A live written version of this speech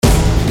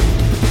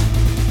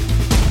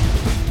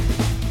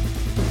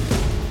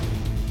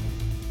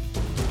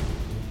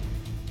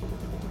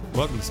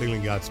Welcome to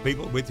Sealing God's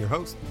People with your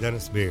host,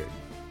 Dennis Beard.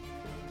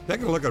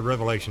 Taking a look at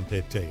Revelation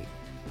 15.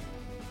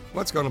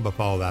 What's going to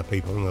befall thy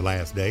people in the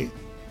last day?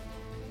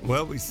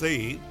 Well, we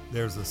see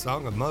there's the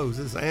Song of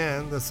Moses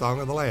and the Song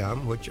of the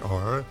Lamb, which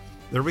are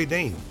the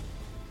redeemed.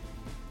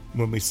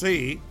 When we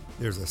see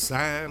there's a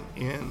sign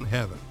in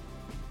heaven.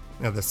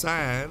 Now, the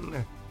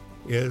sign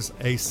is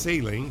a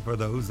sealing for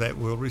those that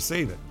will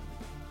receive it.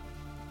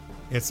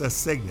 It's a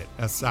signet,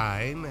 a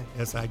sign,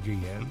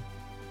 S-I-G-N-E-T.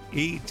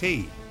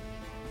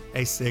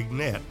 A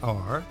signet,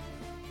 or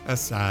a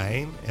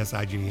sign,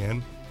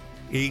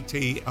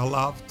 S-I-G-N-E-T,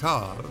 Aleph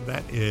Tav.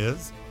 That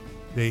is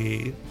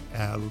the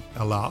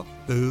Aleph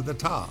through the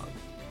Tav.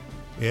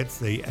 It's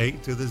the A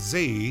to the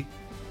Z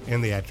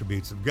in the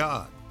attributes of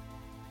God.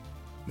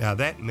 Now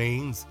that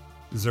means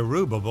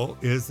Zerubbabel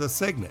is the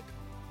signet.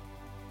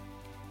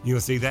 You'll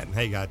see that in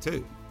Haggai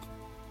too.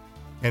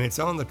 And it's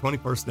on the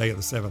 21st day of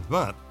the 7th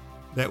month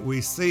that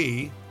we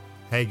see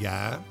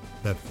Haggai,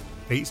 the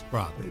feast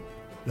prophet,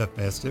 the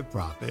festive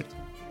prophet,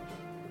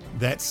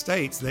 that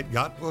states that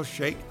God will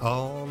shake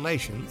all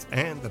nations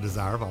and the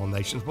desire of all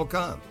nations will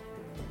come.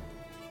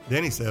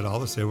 Then he said, all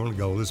the silver and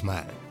gold is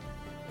mine.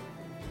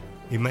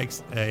 He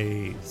makes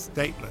a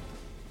statement,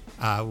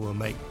 I will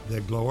make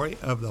the glory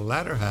of the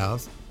latter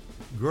house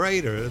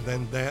greater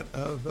than that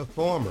of the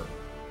former.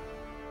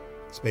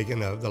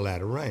 Speaking of the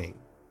latter rain.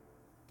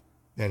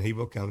 And he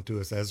will come to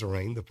us as a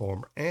rain, the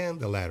former and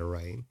the latter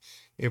rain,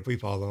 if we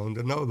follow on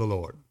to know the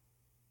Lord.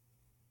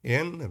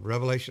 In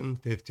Revelation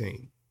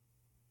 15,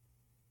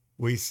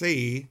 we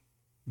see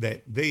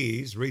that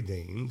these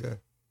redeemed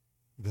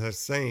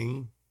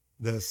sing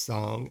the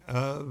Song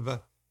of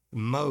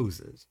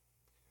Moses.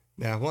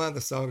 Now, why the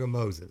Song of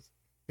Moses?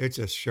 It's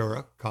a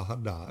Shura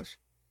Kahadash.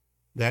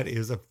 That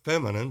is a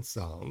feminine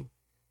song.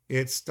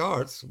 It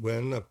starts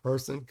when a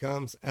person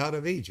comes out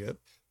of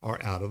Egypt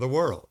or out of the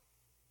world.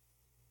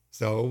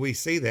 So we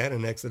see that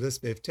in Exodus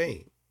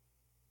 15.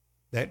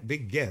 That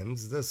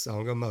begins the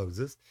Song of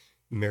Moses.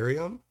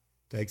 Miriam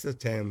takes a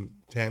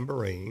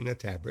tambourine, a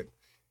tabret,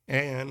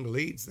 and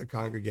leads the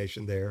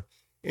congregation there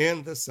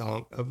in the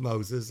Song of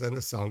Moses and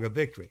the Song of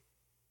Victory.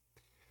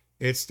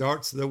 It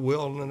starts the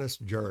wilderness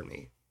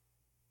journey.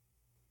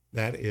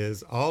 That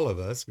is all of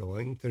us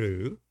going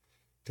through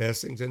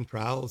testings and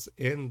trials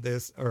in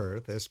this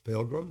earth as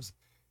pilgrims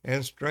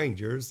and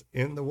strangers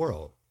in the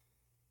world.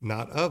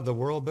 Not of the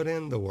world, but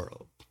in the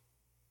world.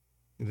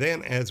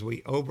 Then as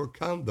we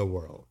overcome the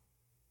world,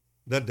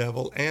 the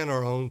devil and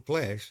our own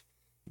flesh,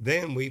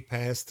 then we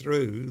pass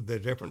through the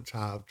different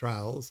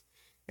trials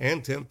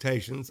and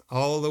temptations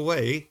all the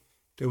way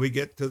till we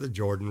get to the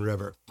Jordan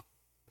River.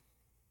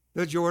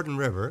 The Jordan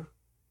River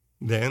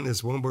then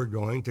is when we're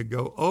going to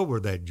go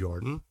over that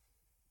Jordan,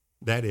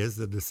 that is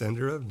the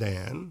descender of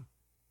Dan,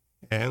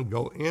 and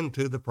go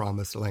into the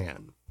promised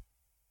land.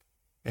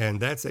 And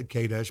that's at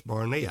Kadesh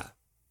Barnea.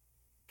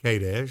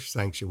 Kadesh,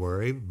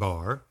 sanctuary,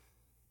 Bar,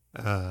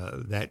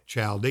 that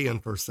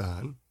Chaldean for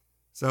son.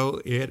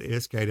 So it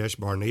is Kadesh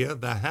Barnea,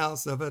 the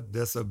house of a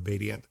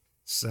disobedient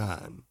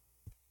son.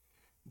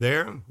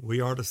 There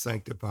we are to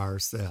sanctify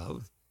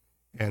ourselves,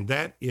 and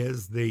that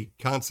is the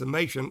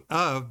consummation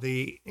of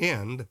the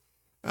end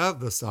of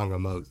the Song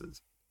of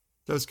Moses.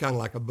 So it's kind of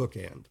like a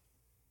bookend.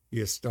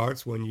 It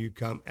starts when you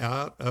come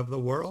out of the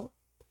world,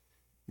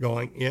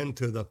 going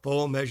into the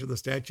full measure of the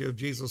stature of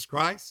Jesus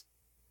Christ,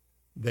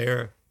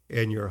 there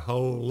in your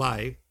whole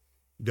life,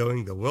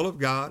 doing the will of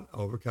God,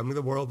 overcoming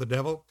the world, the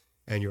devil,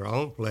 and your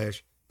own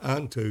flesh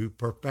unto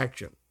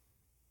perfection.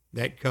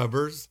 That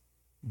covers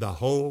the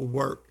whole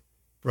work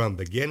from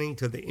beginning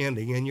to the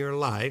ending in your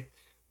life,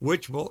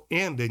 which will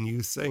end in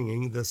you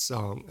singing the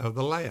Song of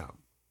the Lamb.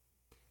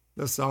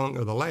 The Song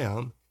of the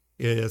Lamb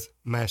is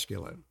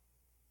masculine.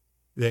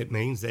 That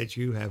means that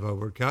you have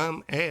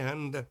overcome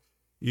and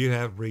you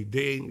have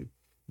been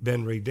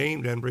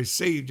redeemed and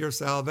received your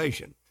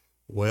salvation.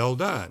 Well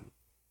done,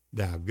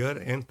 thou good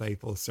and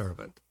faithful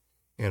servant.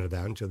 Enter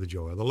thou into the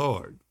joy of the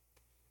Lord.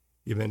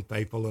 You've been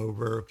faithful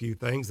over a few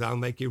things, I'll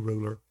make you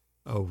ruler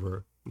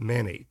over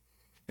many.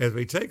 As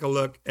we take a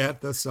look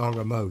at the Song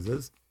of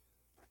Moses,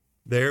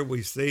 there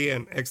we see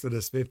in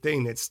Exodus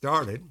 15 it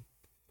started,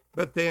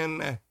 but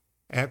then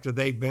after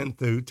they've been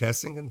through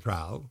testing and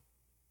trial,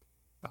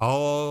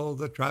 all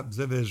the tribes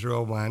of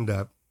Israel wind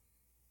up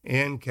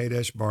in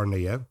Kadesh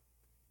Barnea,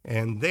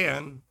 and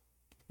then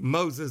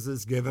Moses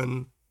is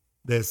given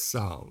this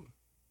song.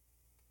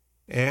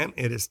 And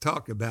it is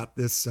talk about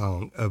this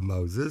Song of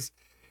Moses,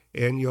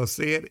 and you'll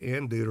see it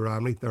in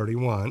Deuteronomy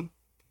 31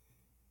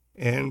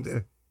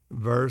 and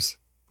verse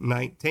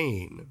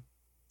 19.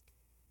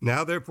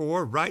 Now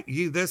therefore write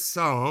ye this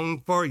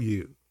song for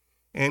you,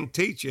 and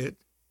teach it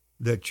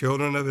the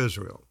children of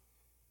Israel.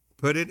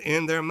 Put it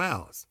in their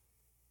mouths,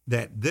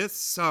 that this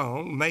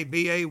song may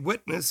be a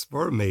witness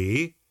for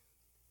me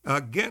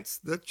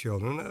against the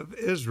children of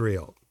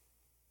Israel.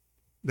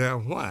 Now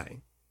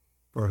why?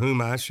 For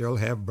whom I shall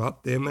have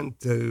brought them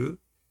into,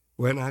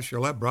 when I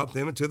shall have brought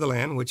them into the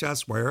land which I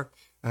swear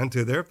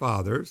unto their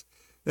fathers,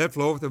 that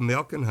floweth with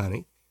milk and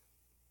honey,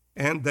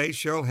 and they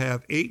shall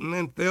have eaten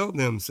and filled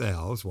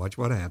themselves, watch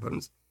what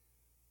happens,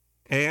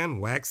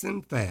 and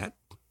waxen fat,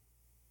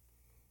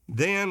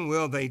 then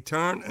will they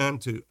turn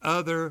unto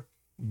other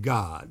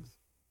gods.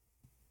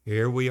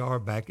 Here we are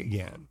back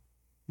again,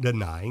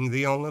 denying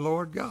the only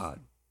Lord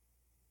God.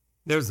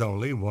 There's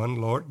only one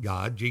Lord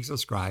God,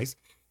 Jesus Christ,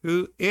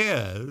 who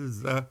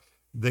is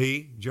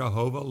the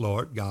Jehovah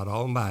Lord God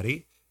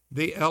Almighty,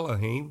 the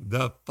Elohim,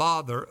 the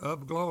Father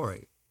of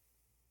glory.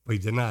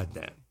 We've denied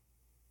that.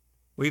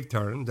 We've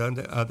turned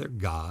unto other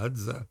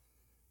gods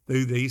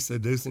through these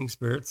seducing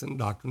spirits and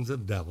doctrines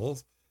of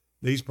devils,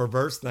 these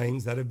perverse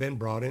things that have been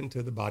brought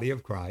into the body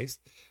of Christ,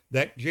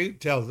 that Jude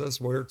tells us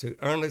we're to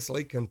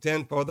earnestly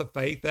contend for the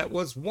faith that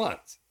was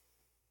once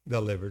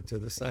delivered to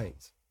the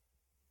saints.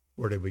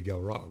 Where did we go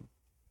wrong?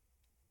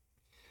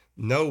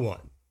 No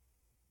one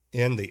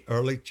in the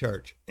early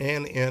church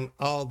and in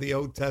all the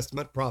Old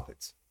Testament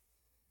prophets,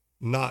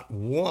 not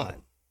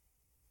one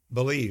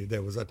believed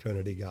there was a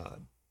Trinity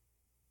God.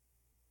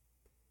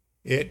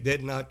 It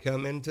did not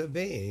come into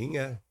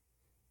being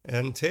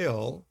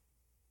until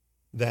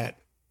that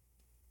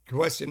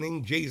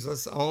questioning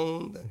Jesus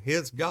on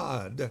his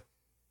God,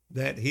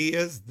 that he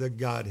is the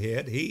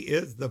Godhead, he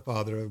is the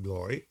Father of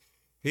glory,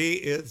 he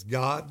is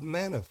God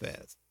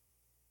manifest.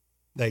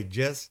 They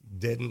just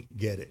didn't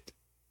get it.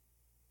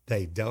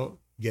 They don't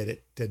get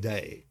it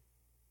today.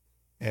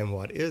 And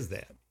what is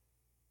that?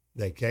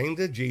 They came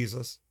to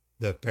Jesus.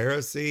 The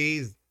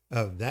Pharisees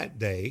of that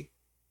day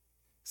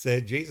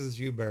said, Jesus,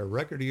 you bear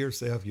record of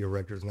yourself. Your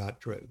record's not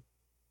true.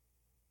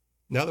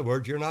 In other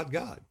words, you're not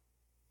God.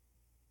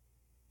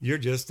 You're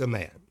just a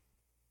man.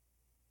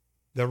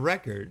 The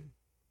record,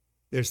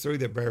 there's three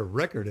that bear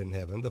record in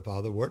heaven, the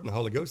Father, the Word, and the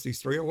Holy Ghost.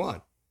 These three are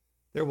one.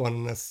 They're one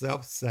and the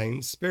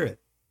self-same Spirit.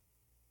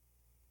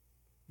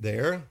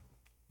 They're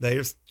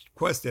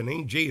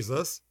questioning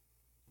Jesus,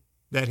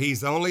 that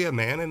he's only a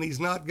man and he's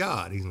not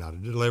God. He's not a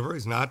deliverer.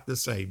 He's not the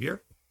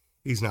Savior.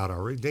 He's not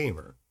our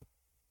Redeemer.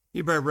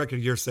 You bear record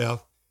of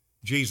yourself.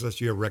 Jesus,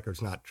 your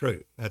record's not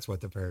true. That's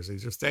what the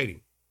Pharisees are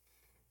stating.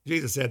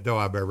 Jesus said, though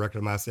I bear record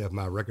of myself,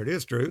 my record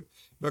is true,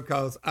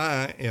 because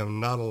I am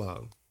not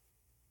alone.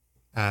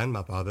 I and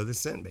my Father that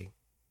sent me.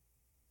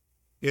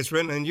 It's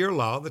written in your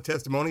law, the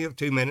testimony of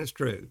two men is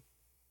true.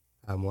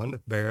 I'm one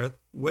that beareth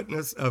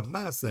witness of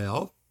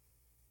myself,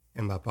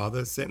 and my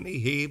Father that sent me,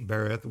 he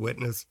beareth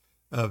witness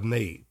of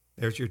me.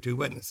 There's your two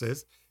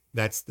witnesses.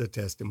 That's the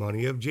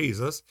testimony of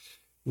Jesus,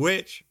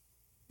 which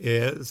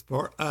is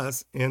for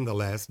us in the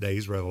last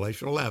days,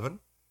 Revelation 11,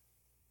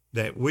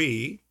 that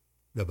we,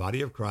 the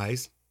body of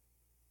Christ,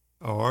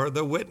 are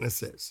the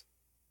witnesses.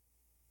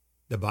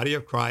 The body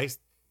of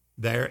Christ,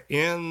 they're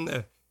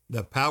in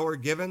the power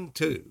given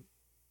to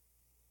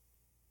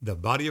the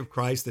body of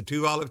Christ, the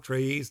two olive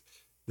trees,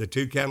 the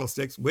two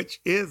candlesticks, which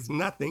is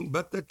nothing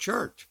but the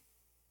church.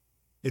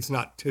 It's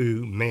not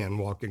two men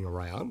walking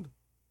around.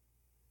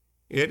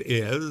 It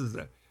is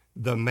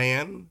the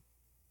man,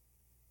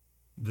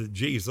 the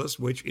Jesus,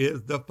 which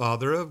is the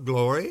Father of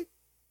glory,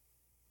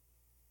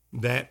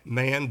 that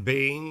man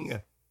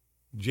being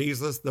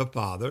Jesus the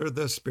Father,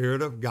 the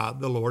Spirit of God,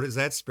 the Lord is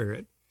that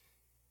Spirit,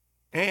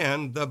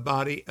 and the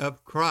body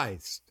of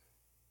Christ,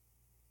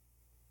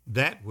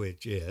 that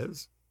which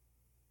is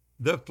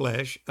the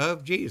flesh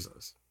of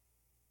Jesus.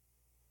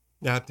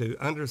 Now, to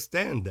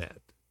understand that,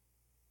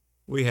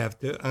 we have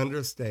to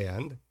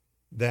understand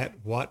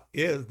that what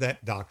is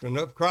that doctrine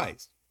of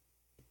Christ?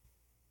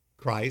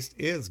 Christ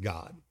is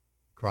God.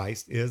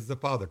 Christ is the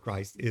Father.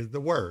 Christ is the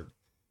Word.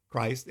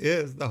 Christ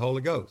is the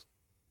Holy Ghost.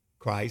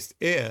 Christ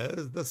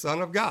is the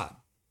Son of God.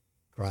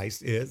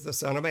 Christ is the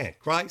Son of Man.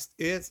 Christ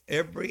is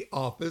every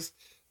office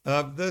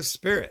of the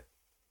Spirit.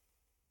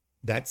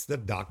 That's the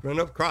doctrine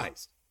of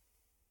Christ.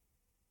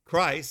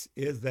 Christ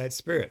is that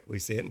Spirit. We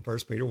see it in 1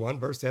 Peter 1,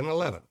 verse 10 and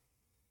 11.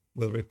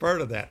 We'll refer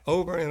to that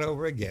over and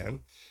over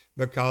again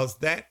because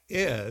that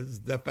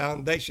is the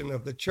foundation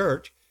of the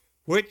church,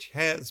 which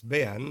has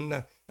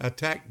been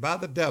attacked by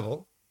the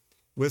devil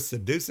with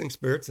seducing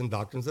spirits and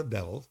doctrines of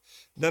devils,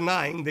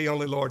 denying the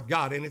only Lord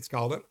God, and it's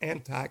called an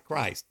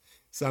antichrist,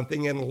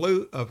 something in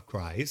lieu of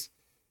Christ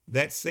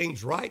that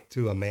seems right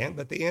to a man,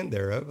 but the end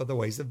thereof are the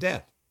ways of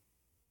death.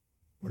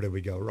 Where did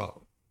we go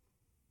wrong?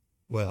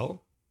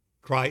 Well,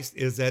 Christ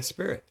is that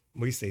Spirit.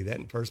 We see that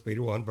in 1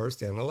 Peter 1, verse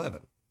 10 and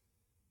 11.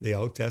 The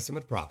Old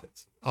Testament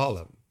prophets, all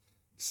of them,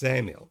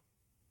 Samuel,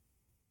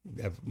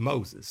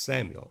 Moses,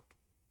 Samuel,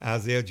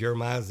 Isaiah,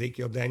 Jeremiah,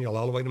 Ezekiel, Daniel,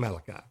 all the way to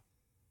Malachi,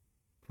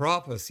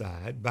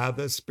 prophesied by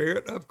the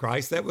Spirit of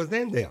Christ that was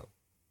in them.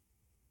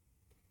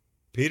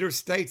 Peter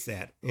states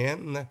that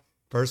in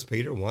 1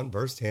 Peter 1,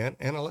 verse 10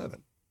 and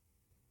 11.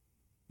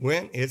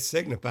 When it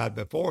signified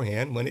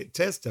beforehand, when it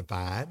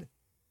testified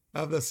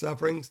of the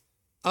sufferings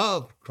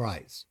of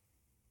Christ,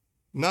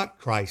 not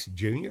Christ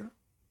Jr.,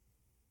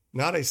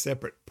 not a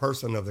separate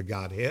person of the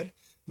Godhead,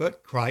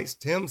 but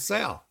Christ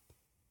himself.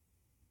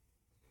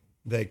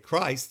 That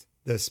Christ,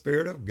 the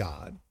Spirit of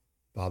God,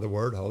 Father,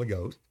 Word, Holy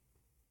Ghost,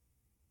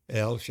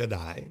 El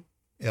Shaddai,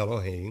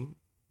 Elohim,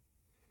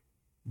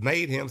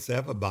 made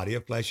himself a body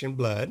of flesh and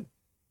blood,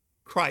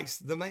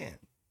 Christ the man.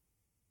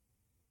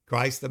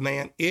 Christ the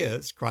man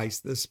is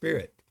Christ the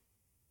Spirit.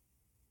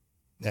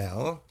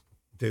 Now,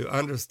 to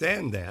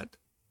understand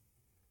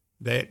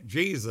that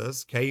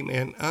Jesus came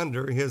in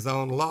under his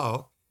own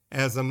law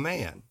as a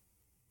man.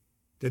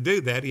 To do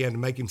that, he had to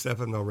make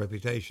himself of no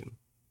reputation.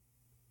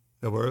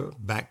 So we're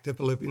back to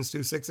Philippians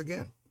 2:6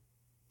 again.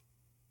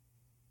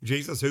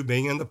 Jesus, who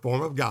being in the form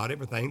of God,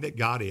 everything that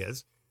God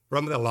is,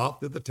 from the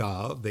Aleph to the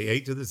Tav, the A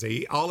to the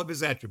Z, all of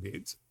his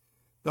attributes,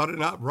 thought it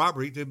not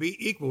robbery to be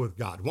equal with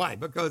God. Why?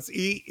 Because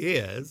he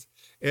is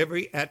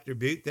every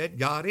attribute that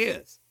God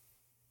is.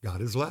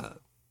 God is love.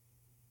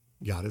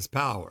 God is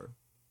power.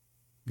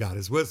 God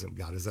is wisdom.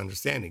 God is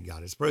understanding.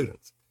 God is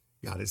prudence.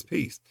 God is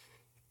peace.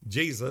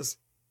 Jesus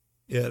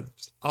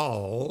is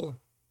all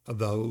of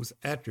those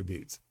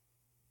attributes,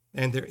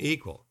 and they're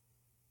equal.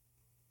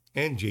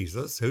 And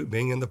Jesus, who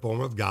being in the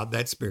form of God,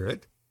 that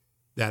Spirit,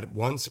 that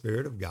one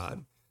Spirit of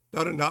God,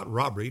 thought it not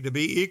robbery to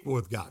be equal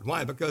with God.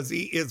 Why? Because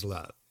he is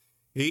love.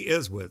 He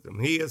is wisdom.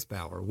 He is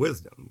power,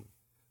 wisdom,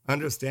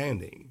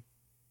 understanding,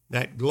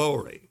 that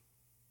glory,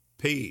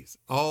 peace,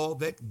 all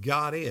that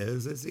God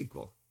is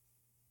equal.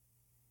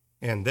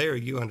 And there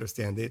you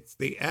understand it's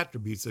the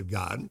attributes of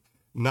God,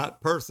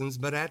 not persons,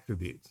 but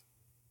attributes.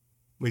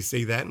 We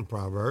see that in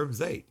Proverbs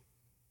 8.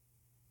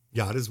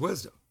 God is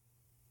wisdom,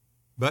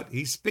 but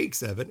he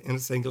speaks of it in a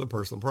singular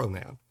personal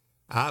pronoun.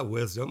 I,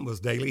 wisdom,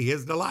 was daily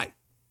his delight.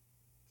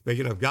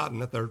 Speaking of God in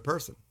the third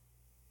person.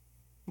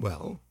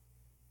 Well,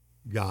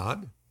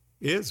 God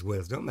is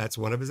wisdom. That's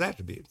one of his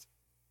attributes.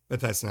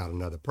 But that's not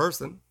another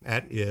person.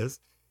 That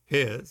is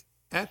his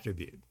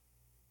attribute.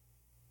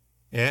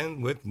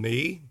 And with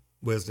me,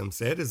 wisdom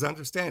said, is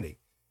understanding.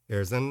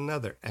 There's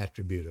another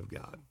attribute of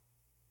God.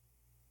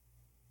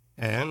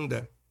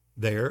 And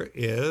there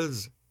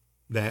is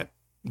that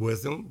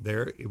wisdom.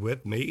 There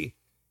with me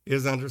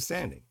is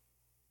understanding.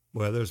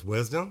 Well, there's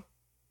wisdom,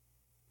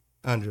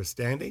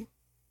 understanding.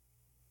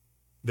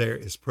 There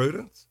is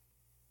prudence.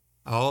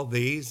 All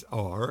these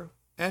are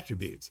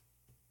attributes.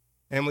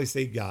 And we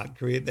see God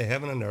created the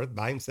heaven and earth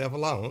by himself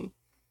alone.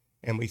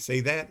 And we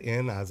see that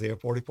in Isaiah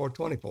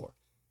 44:24.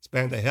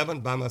 Span the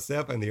heaven by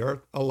myself and the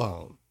earth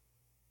alone.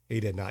 He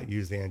did not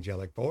use the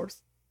angelic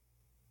force.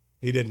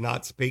 He did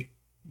not speak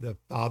the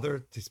Father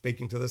to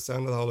speaking to the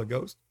Son and the Holy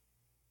Ghost.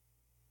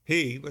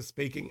 He was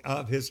speaking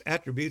of his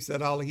attributes,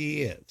 that all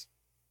he is.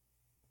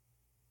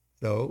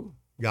 So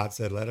God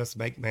said, let us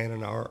make man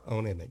in our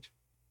own image.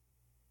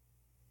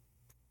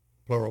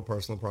 Plural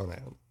personal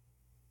pronoun.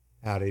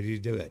 How did he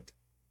do it?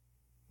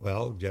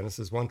 Well,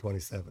 Genesis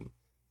 1:27.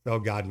 So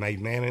God made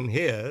man in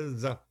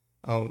his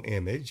own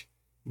image.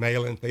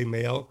 Male and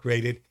female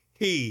created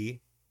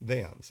he,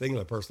 them.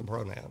 Singular personal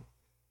pronoun.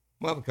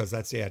 Well, because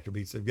that's the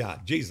attributes of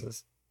God.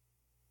 Jesus,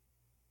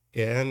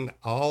 in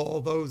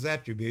all those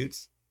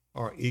attributes,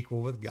 are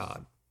equal with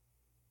God.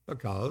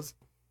 Because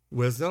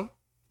wisdom,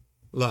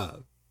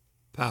 love,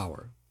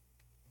 power,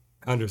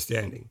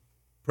 understanding,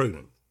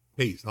 prudence,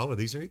 peace, all of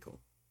these are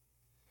equal.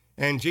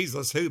 And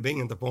Jesus, who being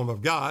in the form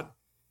of God,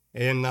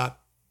 and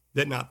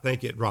did not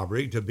think it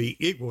robbery to be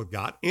equal with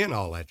God in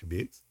all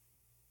attributes,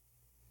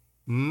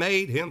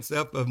 made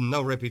himself of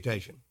no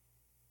reputation.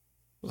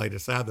 Laid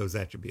aside those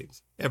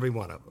attributes, every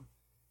one of them.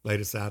 Laid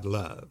aside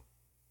love.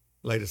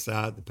 Laid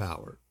aside the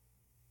power.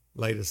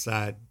 Laid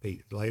aside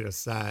peace. Laid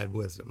aside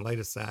wisdom. Laid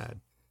aside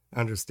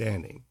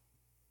understanding.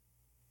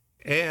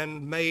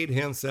 And made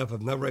himself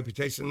of no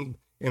reputation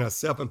in a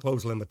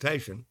self-imposed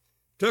limitation.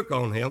 Took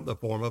on him the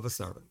form of a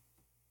servant.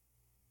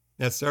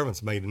 That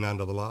servant's made an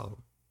under the law.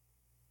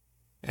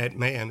 That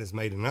man is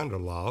made an under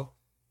the law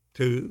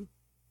to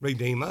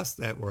redeem us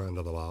that were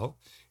under the law.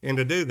 And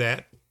to do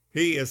that,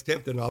 he is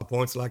tempted in all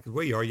points like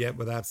we are, yet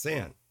without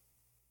sin.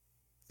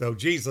 So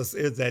Jesus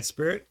is that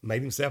Spirit,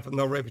 made himself of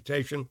no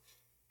reputation,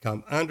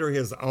 come under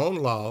his own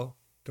law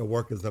to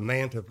work as a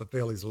man to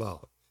fulfill his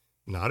law.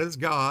 Not as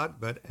God,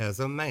 but as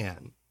a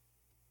man.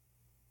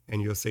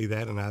 And you'll see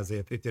that in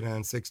Isaiah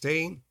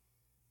 59:16,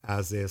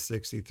 Isaiah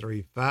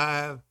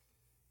 63:5.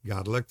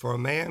 God looked for a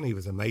man. He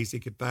was amazed he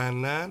could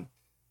find none.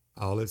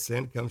 All had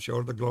sinned, come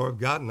short of the glory of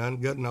God. None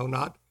good, no,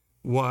 not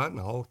one.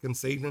 All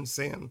conceived in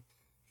sin,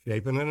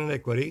 shapen in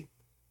iniquity.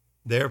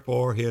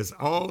 Therefore, his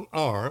own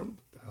arm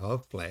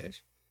of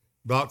flesh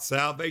brought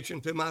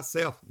salvation to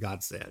myself,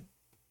 God said.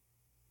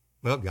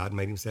 Well, God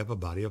made himself a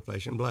body of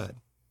flesh and blood.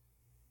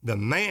 The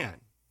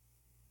man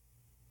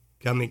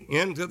coming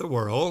into the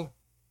world,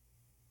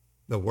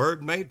 the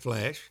Word made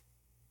flesh,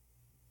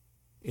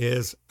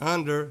 is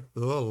under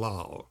the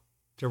law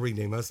to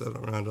redeem us that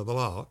are under the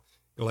law.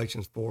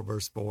 Galatians 4,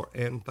 verse 4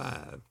 and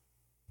 5.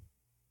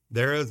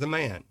 There is a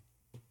man.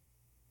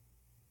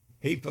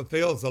 He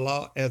fulfills the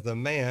law as a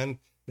man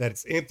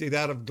that's emptied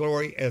out of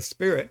glory as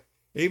spirit,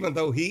 even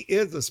though he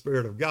is the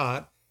Spirit of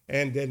God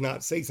and did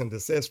not cease and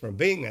desist from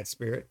being that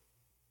Spirit.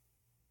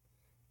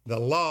 The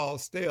law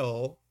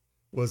still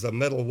was a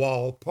middle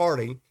wall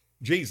parting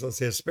Jesus,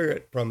 his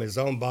Spirit, from his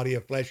own body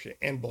of flesh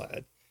and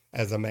blood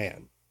as a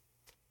man.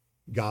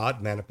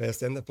 God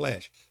manifest in the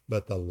flesh,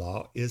 but the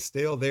law is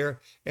still there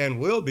and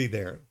will be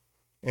there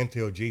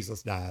until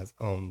Jesus dies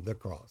on the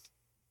cross.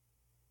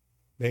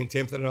 Being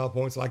tempted at all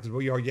points like as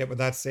we are, yet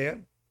without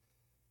sin,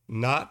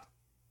 not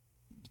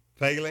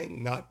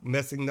failing, not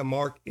missing the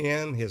mark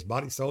in his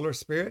body, soul, or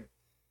spirit,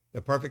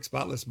 the perfect,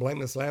 spotless,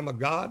 blameless Lamb of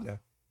God,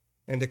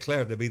 and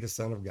declared to be the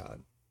Son of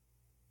God.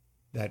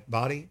 That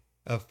body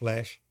of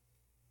flesh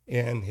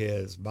in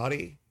his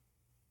body,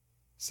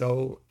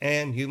 soul,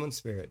 and human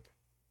spirit,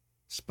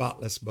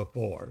 spotless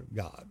before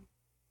God,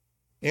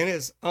 in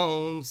his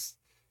own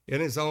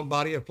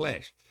body of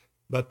flesh.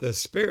 But the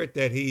spirit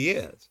that he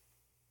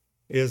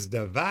is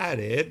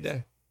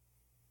divided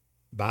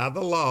by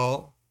the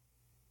law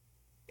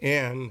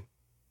in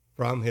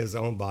from his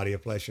own body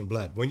of flesh and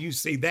blood. When you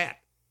see that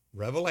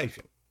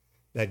revelation,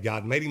 that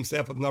God made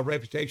himself of no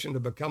reputation to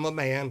become a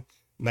man,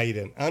 made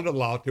an under the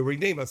law to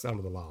redeem us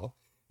under the law,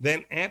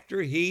 then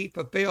after he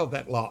fulfilled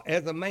that law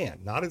as a man,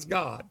 not as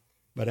God,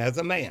 but as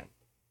a man,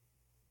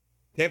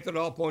 tempted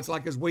at all points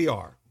like as we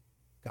are.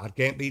 God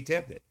can't be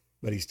tempted,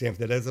 but he's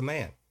tempted as a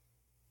man.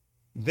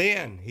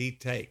 Then he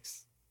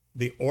takes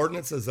the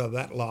ordinances of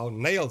that law,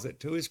 nails it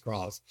to his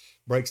cross,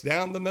 breaks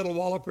down the middle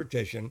wall of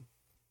partition,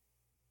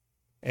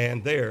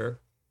 and there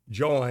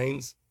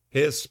joins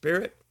his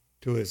spirit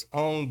to his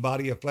own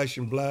body of flesh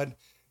and blood,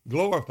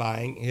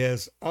 glorifying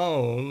his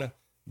own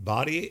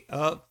body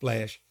of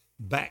flesh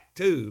back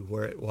to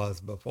where it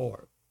was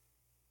before.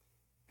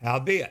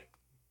 Howbeit,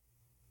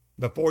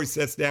 before he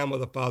sits down with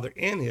the Father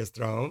in his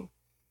throne,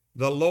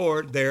 the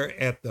Lord there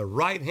at the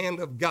right hand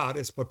of God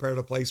has prepared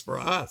a place for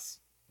us.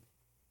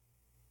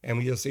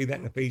 And you'll see that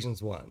in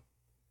Ephesians 1.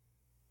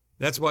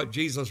 That's what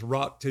Jesus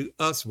wrought to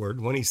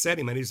usward when he set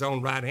him at his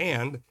own right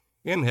hand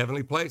in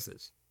heavenly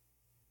places.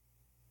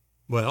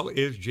 Well,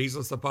 is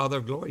Jesus the Father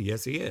of glory?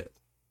 Yes, he is.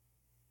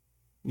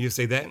 You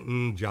see that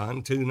in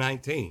John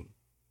 2:19.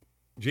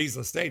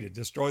 Jesus stated,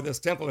 destroy this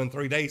temple in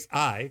 3 days,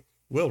 I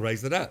will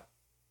raise it up.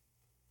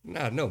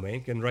 Now, no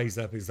man can raise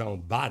up his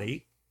own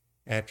body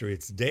after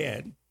it's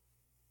dead,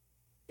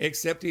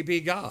 except he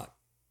be God.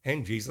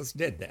 And Jesus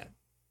did that.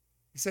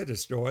 He said,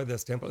 destroy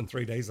this temple in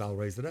 3 days, I'll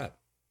raise it up.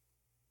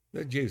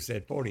 The Jews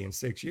said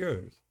 46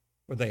 years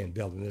were they in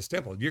building this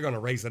temple. You're going to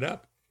raise it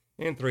up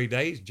in 3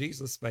 days.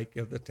 Jesus spake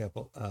of the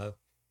temple of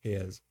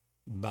his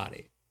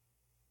body.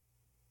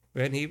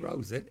 And he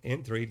rose it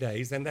in 3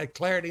 days and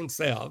declared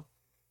himself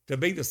to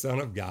be the Son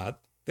of God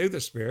through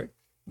the Spirit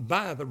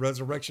by the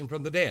resurrection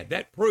from the dead.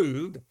 That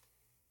proved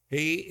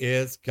he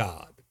is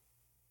God.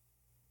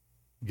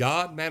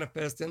 God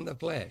manifest in the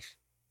flesh,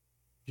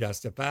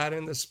 justified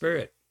in the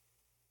Spirit,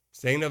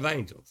 seen of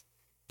angels,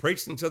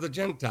 preached unto the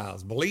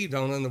Gentiles, believed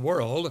on in the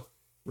world,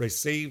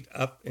 received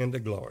up into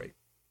glory.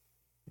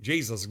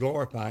 Jesus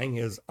glorifying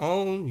his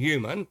own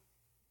human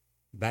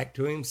back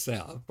to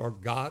himself, for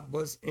God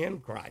was in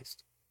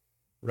Christ,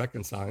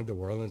 reconciling the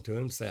world unto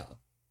himself.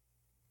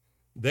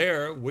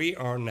 There we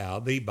are now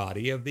the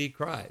body of the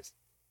Christ.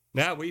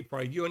 Now we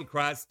pray you in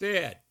Christ's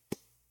stead,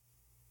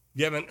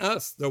 giving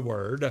us the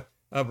word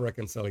of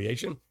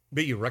reconciliation,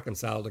 be you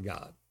reconciled to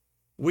God.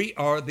 We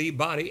are the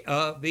body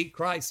of the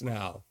Christ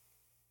now.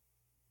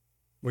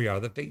 We are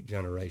the feet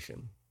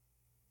generation.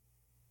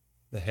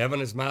 The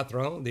heaven is my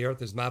throne, the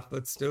earth is my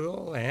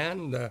footstool,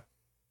 and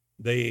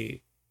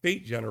the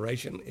feet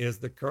generation is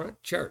the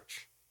current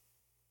church,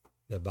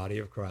 the body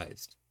of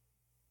Christ.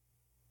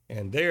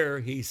 And there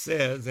he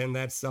says in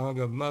that song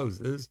of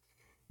Moses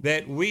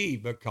that we,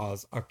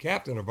 because our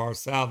captain of our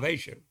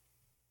salvation,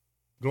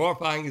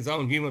 glorifying his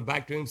own human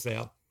back to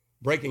himself,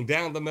 breaking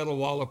down the middle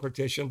wall of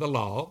partition, the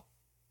law,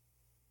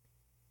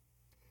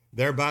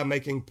 thereby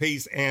making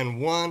peace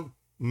and one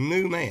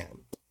new man.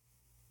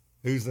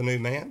 Who's the new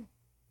man?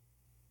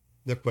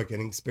 The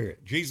quickening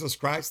spirit. Jesus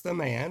Christ, the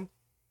man,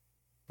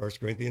 1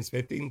 Corinthians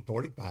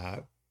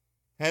 15:45,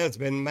 has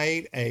been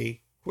made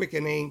a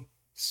quickening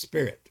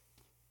spirit.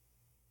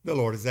 The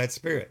Lord is that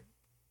spirit.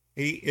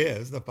 He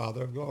is the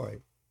Father of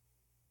glory.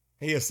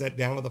 He is set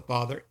down with the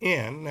Father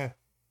in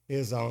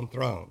his own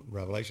throne.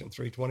 Revelation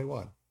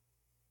 3:21.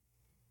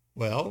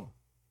 Well,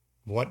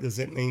 what does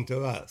it mean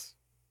to us?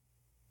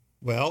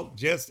 Well,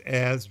 just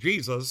as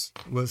Jesus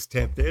was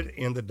tempted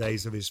in the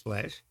days of his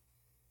flesh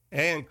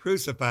and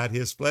crucified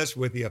his flesh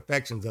with the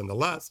affections and the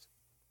lust,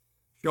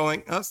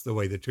 showing us the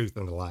way, the truth,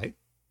 and the light,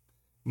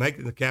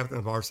 making the captain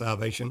of our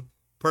salvation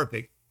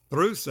perfect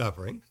through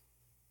sufferings,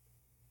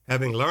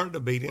 having learned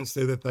obedience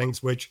through the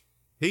things which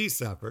he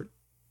suffered,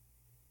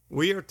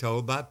 we are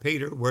told by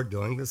Peter we're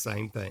doing the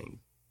same thing.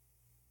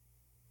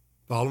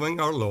 Following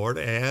our Lord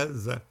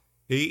as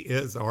he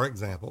is our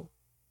example.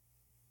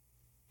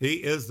 He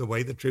is the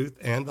way, the truth,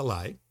 and the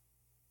light,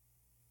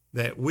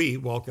 that we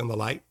walk in the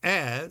light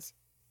as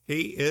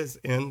he is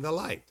in the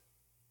light,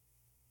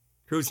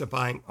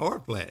 crucifying our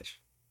flesh,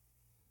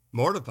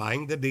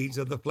 mortifying the deeds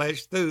of the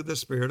flesh through the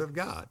Spirit of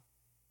God.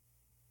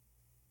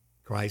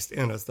 Christ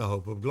in us, the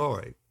hope of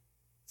glory.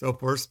 So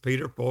 1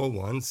 Peter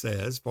 4:1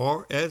 says,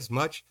 for as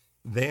much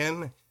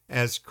then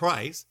as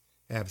Christ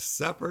have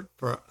suffered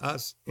for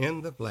us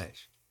in the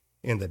flesh,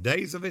 in the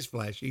days of his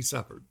flesh he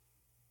suffered.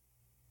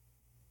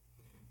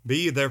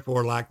 Be ye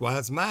therefore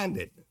likewise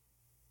minded.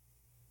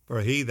 For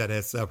he that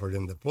has suffered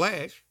in the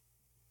flesh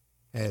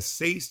has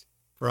ceased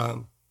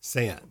from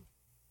sin.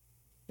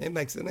 It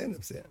makes an end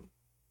of sin.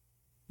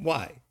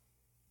 Why?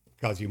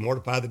 Because you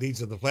mortify the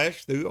deeds of the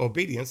flesh through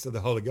obedience to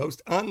the Holy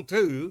Ghost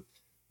unto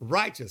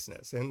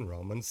righteousness in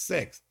Romans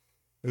 6.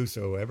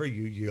 Whosoever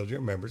you yield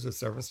your members as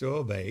servants to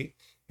obey,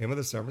 him are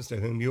the servants to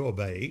whom you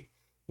obey,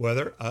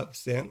 whether of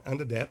sin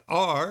unto death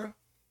or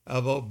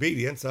of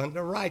obedience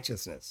unto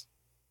righteousness,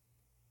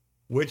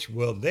 which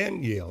will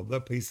then yield the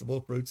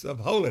peaceable fruits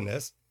of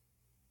holiness,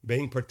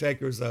 being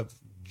partakers of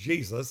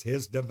Jesus,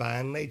 his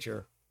divine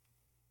nature.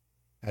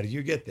 How did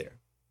you get there?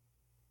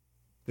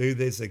 Through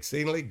these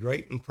exceedingly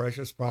great and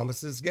precious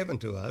promises given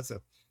to us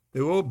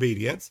through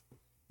obedience,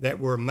 that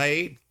were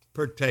made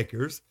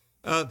partakers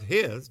of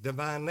his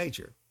divine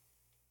nature,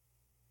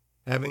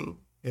 having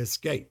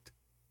escaped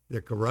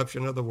the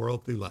corruption of the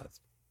world through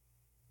lust.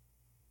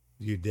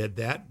 You did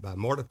that by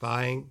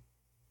mortifying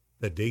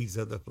the deeds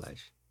of the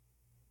flesh.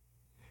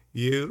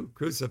 You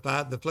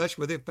crucified the flesh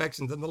with the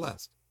affections and the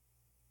lust.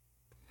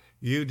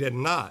 You did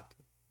not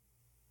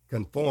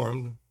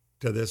conform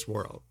to this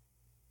world.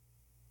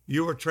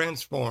 You were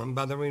transformed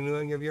by the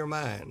renewing of your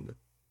mind,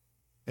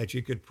 that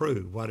you could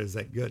prove what is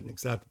that good and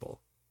acceptable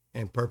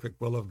and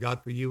perfect will of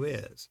God for you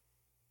is.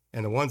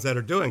 And the ones that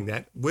are doing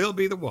that will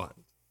be the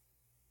ones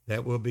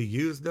that will be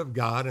used of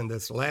God in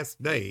this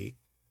last day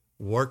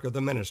work of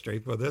the ministry,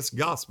 for this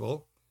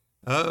gospel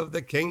of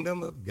the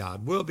kingdom of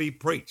God will be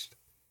preached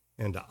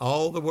into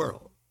all the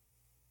world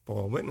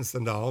for a witness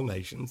unto all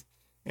nations,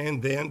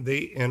 and then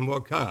the end will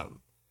come.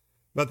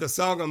 But the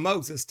Song of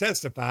Moses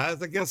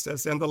testifies against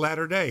us in the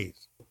latter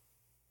days,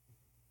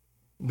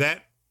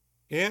 that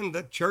in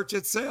the church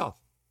itself,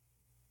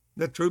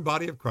 the true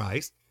body of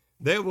Christ,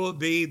 there will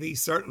be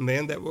these certain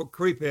men that will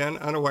creep in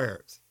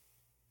unawares,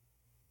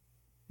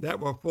 that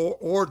were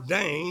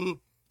foreordained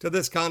to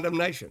this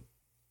condemnation.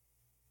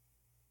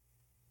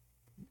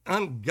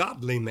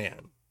 Ungodly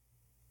men,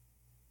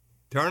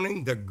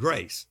 turning the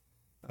grace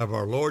of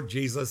our Lord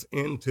Jesus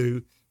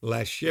into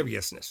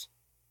lasciviousness,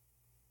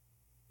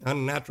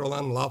 unnatural,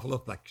 unlawful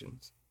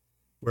affections.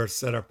 We're to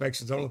set our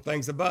affections on the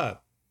things above,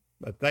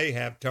 but they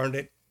have turned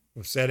it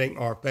of setting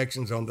our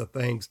affections on the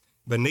things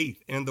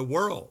beneath in the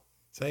world,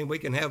 saying we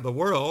can have the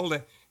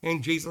world,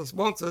 and Jesus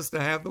wants us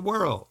to have the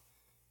world.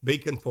 Be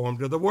conformed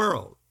to the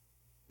world.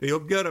 Feel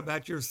good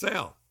about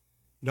yourself.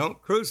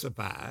 Don't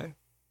crucify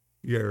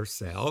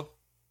yourself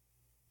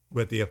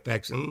with the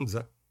affections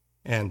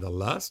and the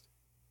lust.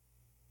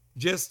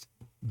 Just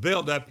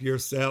build up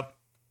yourself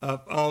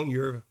up on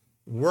your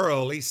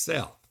worldly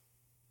self.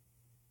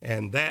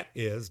 And that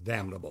is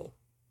damnable.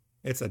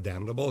 It's a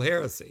damnable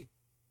heresy.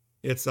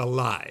 It's a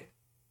lie.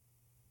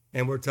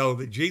 And we're told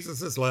that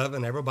Jesus is love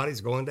and everybody's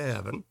going to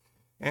heaven.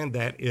 And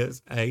that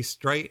is a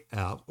straight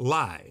out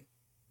lie.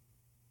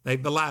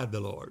 They've belied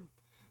the Lord.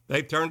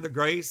 They've turned the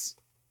grace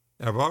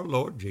of our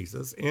Lord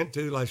Jesus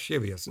into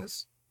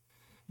lasciviousness,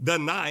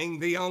 denying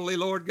the only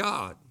Lord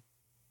God,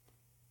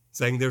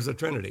 saying there's a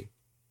Trinity,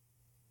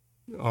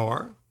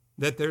 or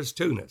that there's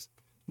two-ness.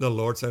 The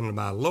Lord said unto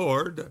my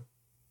Lord,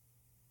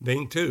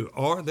 being two.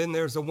 Or then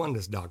there's a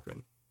oneness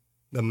doctrine.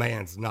 The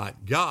man's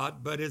not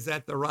God, but is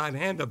at the right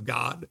hand of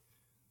God,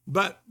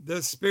 but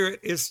the Spirit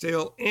is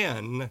still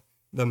in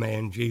the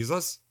man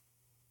Jesus.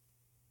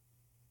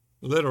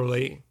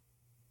 Literally,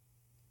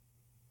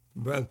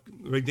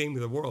 redeeming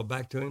the world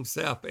back to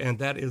himself, and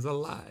that is a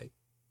lie.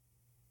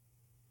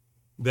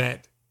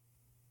 That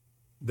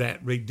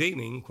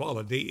redeeming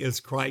quality is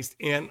Christ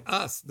in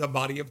us, the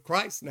body of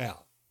Christ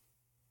now.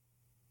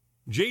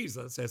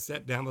 Jesus has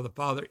sat down with the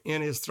Father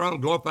in his throne,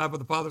 glorified with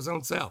the Father's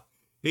own self.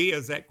 He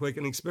is that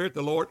quickening Spirit.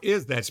 The Lord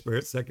is that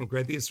Spirit, 2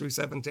 Corinthians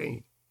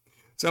 3:17.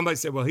 Somebody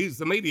said, well, he's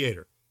the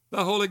mediator.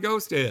 The Holy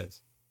Ghost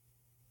is.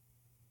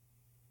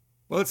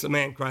 Well, it's the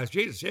man Christ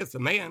Jesus. Yes, the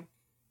man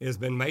has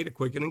been made a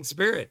quickening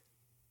Spirit.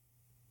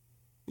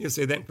 You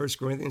see that in 1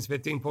 Corinthians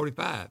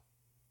 15:45.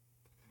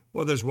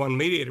 Well, there's one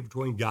mediator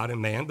between God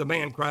and man, the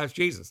man Christ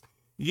Jesus.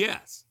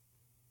 Yes,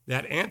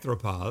 that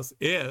anthropos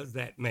is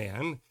that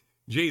man,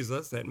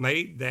 Jesus, that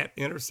made that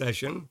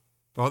intercession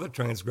for the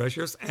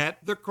transgressors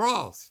at the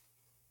cross.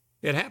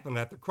 It happened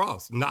at the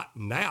cross, not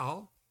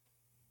now.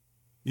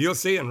 You'll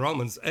see in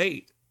Romans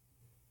 8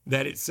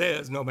 that it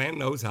says no man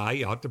knows how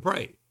he ought to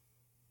pray.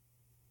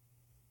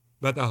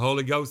 But the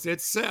Holy Ghost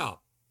itself,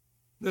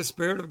 the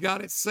Spirit of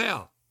God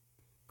itself,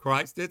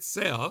 Christ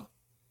itself,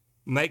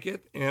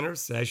 maketh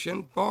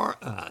intercession for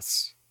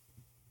us.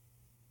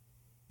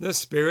 The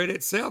Spirit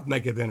itself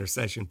maketh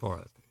intercession for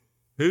us.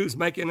 Who's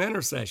making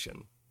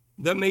intercession?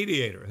 The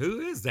mediator.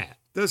 Who is that?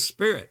 The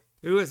Spirit.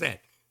 Who is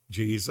that?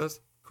 Jesus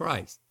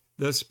Christ,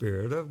 the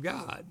Spirit of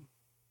God,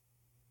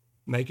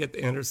 maketh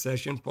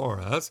intercession for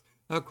us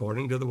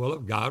according to the will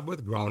of God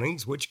with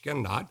groanings which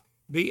cannot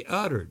be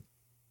uttered.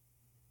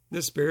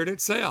 The Spirit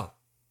itself.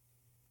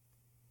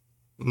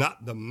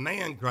 Not the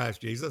man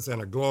Christ Jesus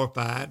in a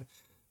glorified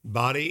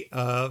body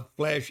of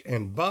flesh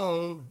and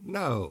bone.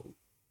 No.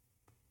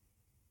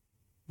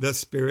 The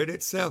Spirit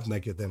itself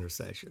maketh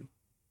intercession.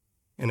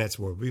 And that's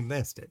where we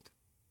missed it.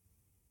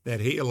 that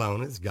he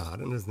alone is God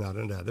and is not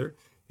another.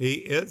 He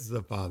is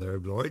the Father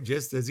of glory,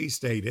 just as he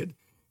stated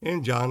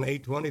in John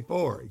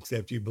 8:24.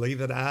 Except you believe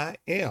that I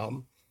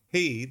am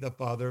he, the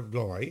Father of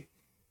glory,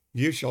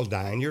 you shall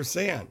die in your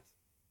sins.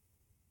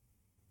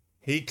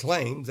 He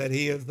claims that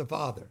he is the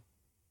Father.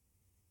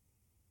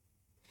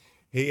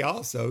 He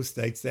also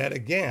states that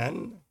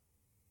again,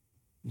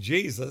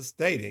 Jesus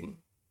stating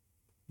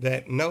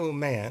that no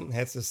man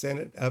has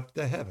ascended up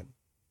to heaven,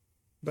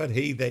 but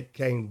he that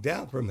came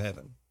down from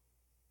heaven,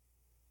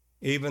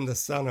 even the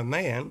Son of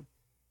Man,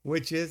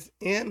 which is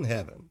in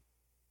heaven.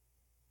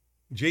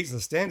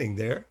 Jesus standing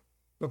there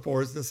before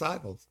his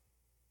disciples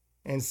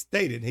and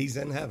stated he's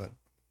in heaven.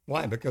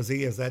 Why? Because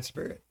he is that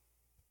Spirit.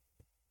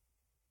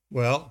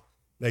 Well,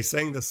 they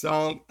sing the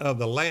song of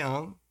the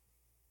Lamb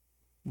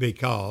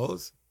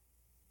because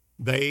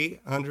they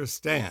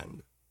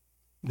understand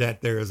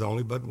that there is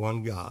only but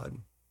one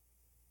God.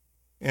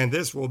 And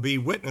this will be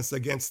witness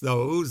against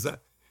those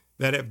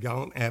that have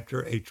gone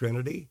after a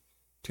Trinity,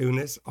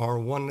 two-ness, or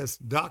oneness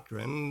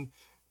doctrine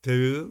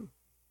to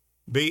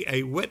be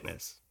a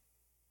witness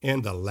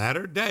in the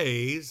latter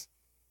days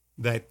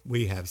that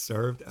we have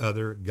served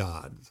other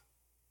gods.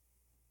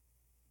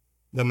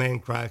 The man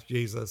Christ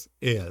Jesus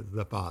is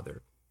the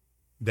Father.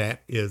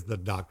 That is the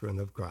doctrine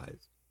of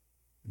Christ.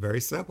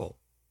 Very simple.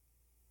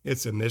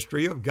 It's a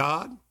mystery of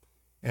God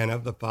and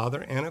of the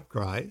Father and of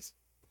Christ,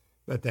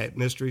 but that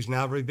mystery is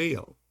now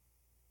revealed.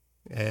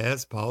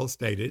 As Paul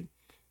stated,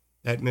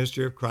 that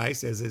mystery of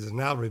Christ as it is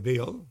now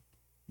revealed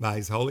by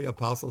his holy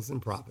apostles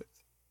and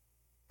prophets.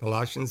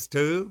 Colossians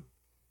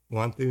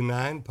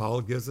 2:1-9,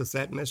 Paul gives us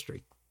that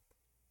mystery.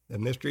 The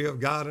mystery of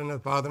God and the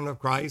Father and of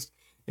Christ,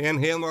 in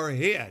him are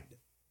hid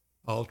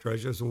all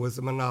treasures of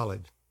wisdom and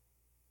knowledge.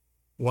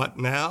 What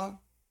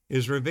now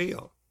is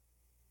revealed?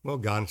 Well,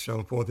 God has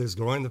shown forth his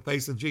glory in the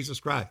face of Jesus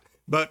Christ.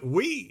 But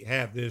we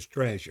have this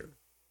treasure.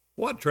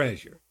 What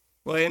treasure?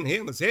 Well, in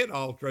him is hid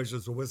all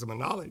treasures of wisdom and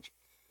knowledge.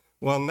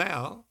 Well,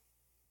 now,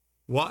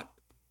 what?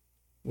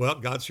 Well,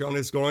 God's shown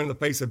his glory in the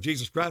face of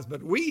Jesus Christ,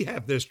 but we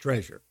have this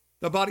treasure.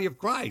 The body of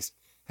Christ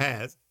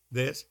has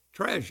this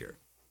treasure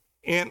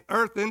in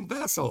earthen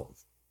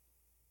vessels,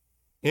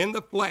 in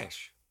the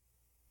flesh,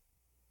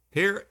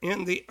 here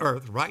in the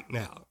earth right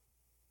now,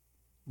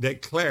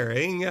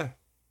 declaring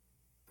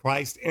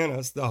Christ in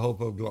us, the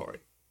hope of glory.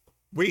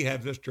 We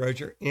have this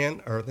treasure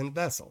in earthen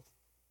vessels,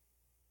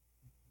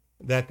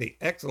 that the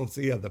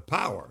excellency of the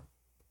power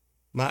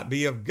might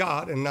be of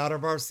God and not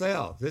of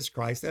ourselves. This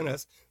Christ in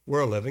us,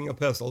 we're living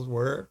epistles,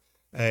 we're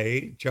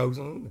a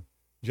chosen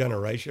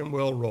generation,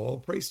 we're a royal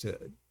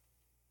priesthood.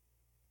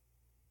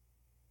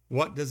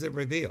 What does it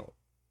reveal?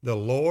 The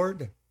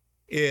Lord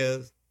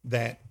is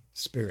that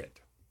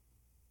Spirit.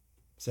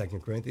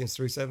 2 Corinthians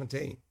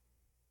 3:17.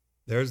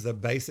 There's the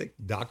basic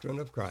doctrine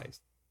of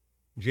Christ.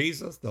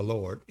 Jesus, the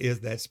Lord,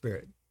 is that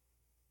Spirit.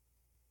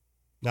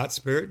 Not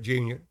Spirit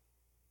Junior,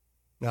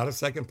 not a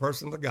second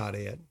person of the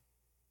Godhead.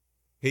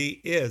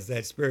 He is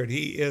that Spirit.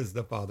 He is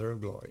the Father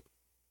of glory.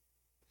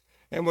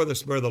 And where the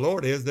Spirit of the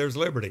Lord is, there's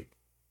liberty.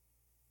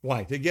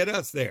 Why? To get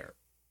us there.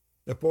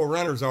 The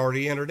forerunners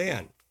already entered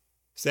in,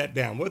 sat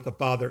down with the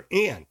Father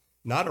in,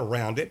 not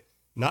around it,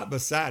 not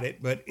beside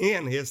it, but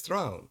in his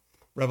throne.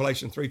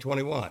 Revelation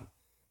 3:21.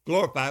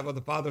 Glorified with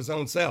the Father's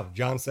own self.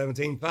 John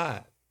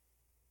 17:5.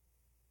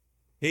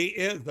 He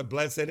is the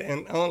blessed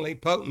and only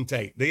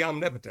potentate, the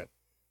omnipotent.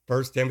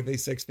 1 Timothy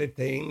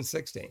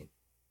 6:15-16.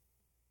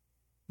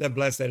 The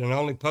blessed and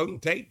only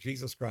potentate,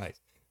 Jesus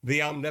Christ,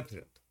 the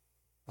omnipotent,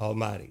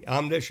 almighty,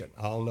 omniscient,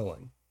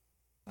 all-knowing,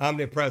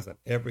 omnipresent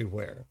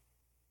everywhere,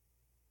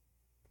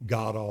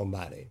 God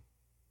Almighty,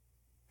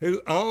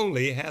 who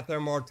only hath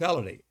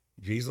immortality,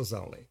 Jesus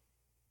only.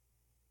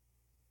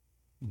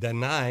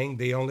 Denying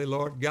the only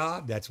Lord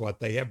God, that's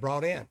what they have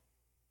brought in.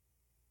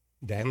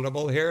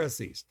 Damnable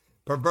heresies,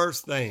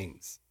 perverse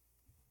things,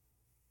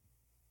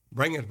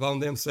 bringing upon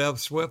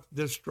themselves swift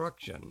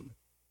destruction.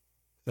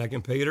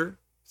 2 Peter,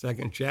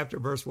 2nd chapter,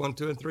 verse 1,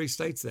 2, and 3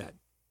 states that.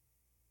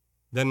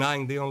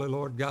 Denying the only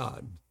Lord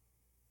God.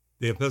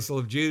 The Epistle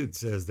of Jude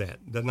says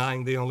that,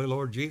 denying the only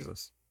Lord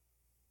Jesus,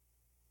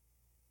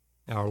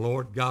 our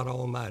Lord God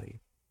Almighty.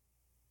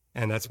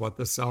 And that's what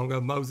the Song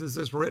of Moses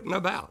is written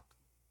about.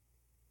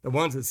 The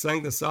ones that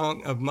sing the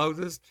Song of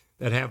Moses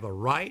that have the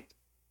right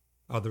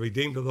are the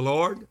redeemed of the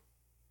Lord.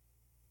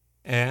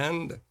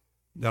 And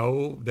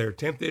though they're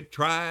tempted,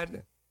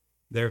 tried,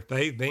 their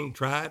faith being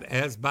tried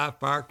as by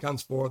fire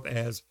comes forth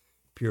as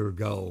pure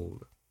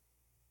gold.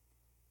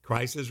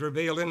 Christ is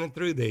revealed in and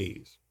through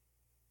these.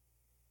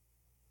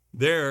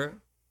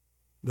 They're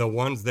the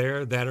ones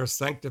there that are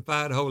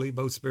sanctified, holy,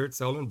 both spirit,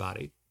 soul, and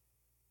body.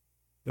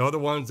 They're the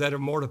ones that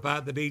have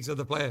mortified the deeds of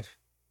the flesh.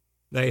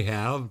 They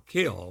have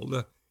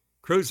killed,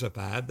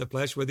 crucified the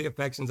flesh with the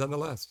affections and the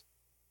lust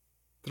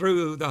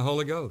through the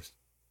Holy Ghost.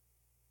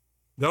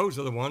 Those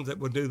are the ones that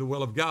will do the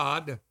will of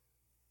God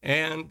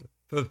and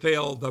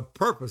fulfill the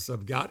purpose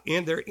of God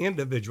in their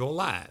individual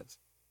lives.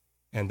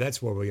 And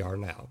that's where we are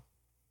now.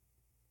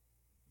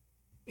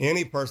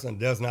 Any person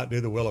that does not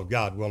do the will of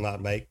God will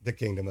not make the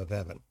kingdom of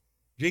heaven.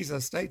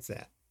 Jesus states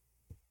that.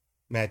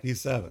 Matthew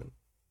 7.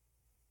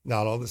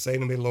 Not all that say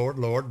to me, Lord,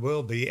 Lord,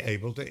 will be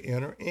able to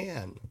enter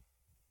in,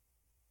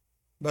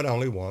 but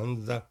only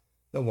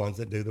the ones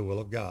that do the will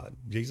of God.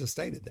 Jesus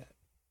stated that.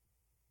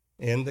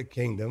 In the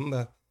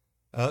kingdom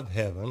of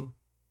heaven,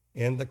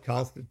 in the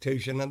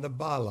constitution and the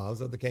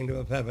bylaws of the kingdom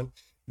of heaven,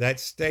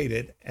 that's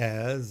stated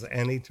as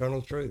an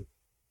eternal truth.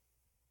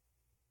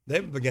 They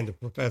began to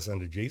profess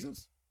unto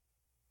Jesus.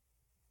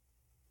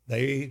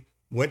 They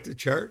went to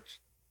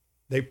church.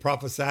 They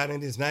prophesied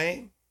in his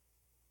name.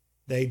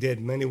 They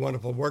did many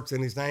wonderful works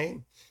in his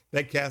name.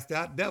 They cast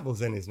out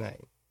devils in his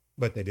name,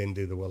 but they didn't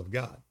do the will of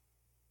God.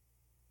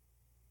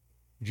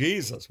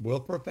 Jesus will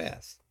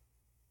profess,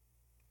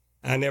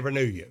 I never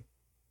knew you.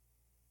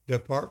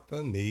 Depart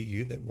from me,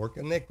 you that work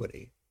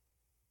iniquity.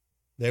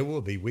 There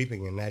will be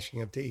weeping and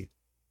gnashing of teeth.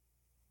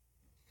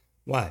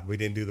 Why? We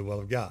didn't do the will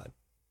of God.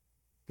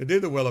 To do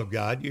the will of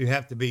God, you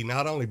have to be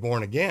not only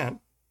born again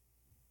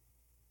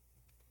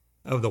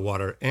of the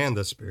water and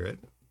the Spirit,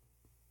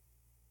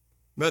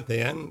 but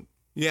then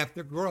you have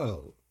to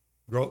grow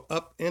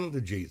up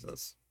into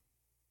Jesus.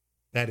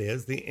 That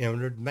is the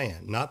inward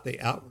man, not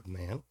the outward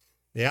man.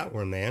 The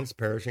outward man's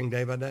perishing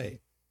day by day.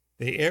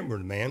 The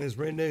inward man is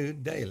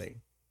renewed daily.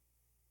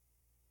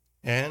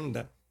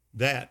 And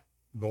that,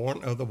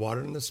 born of the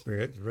water and the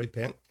Spirit,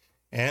 repent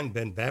and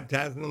been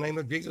baptized in the name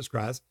of Jesus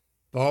Christ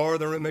for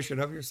the remission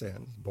of your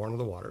sins, born of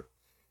the water,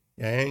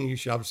 and you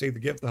shall receive the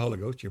gift of the Holy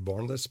Ghost. You're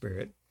born of the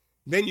Spirit.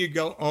 Then you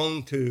go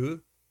on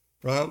to,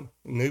 from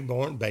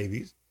newborn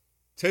babies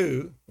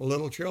to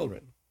little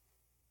children.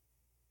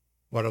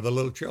 What are the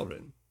little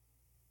children?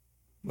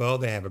 Well,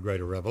 they have a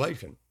greater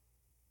revelation.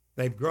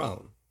 They've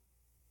grown.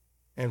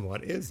 And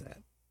what is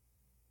that?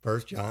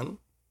 1 John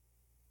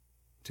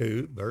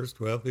 2, verse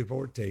 12 through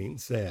 14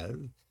 says,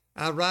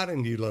 I write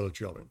unto you, little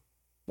children.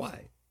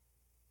 Why?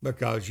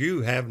 Because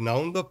you have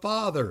known the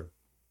Father.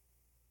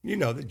 You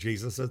know that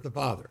Jesus is the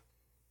Father.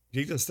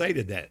 Jesus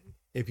stated that.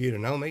 If you'd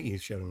have known me, you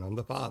should have known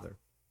the Father,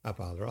 my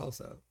Father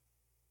also.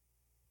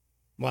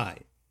 Why?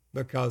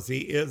 Because he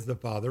is the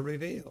Father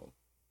revealed.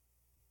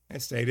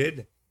 It's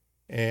stated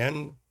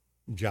in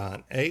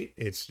John 8.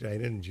 It's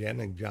stated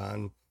in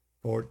John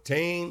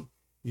 14.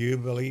 You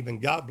believe in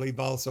God, believe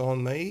also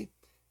on me.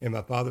 In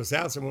my Father's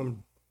house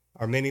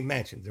are many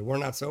mansions. If we're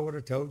not so, I would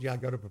have told you I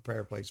go to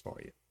prepare a place for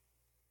you.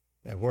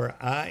 That where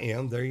I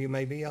am, there you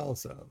may be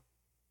also.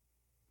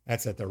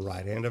 That's at the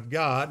right hand of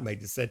God,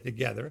 made to sit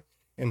together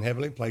in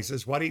heavenly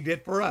places, what he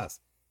did for us.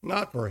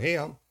 Not for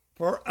him,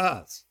 for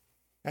us.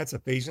 That's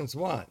Ephesians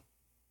 1.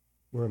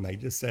 We're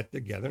made to sit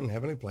together in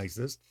heavenly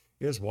places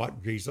is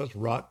what Jesus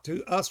wrought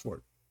to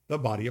usward, the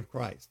body of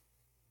Christ.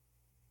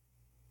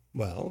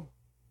 Well,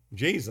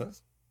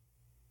 Jesus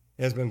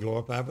has been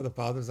glorified for the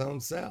Father's own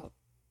self.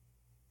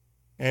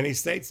 And he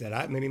states that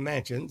I have many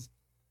mansions,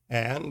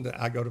 and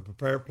I go to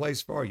prepare a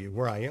place for you.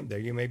 Where I am, there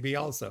you may be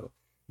also.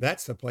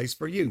 That's the place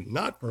for you,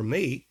 not for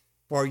me,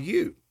 for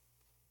you.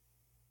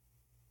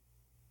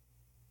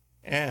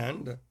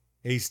 And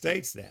he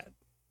states that,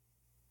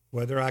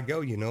 whether I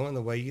go, you know, and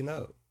the way you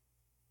know.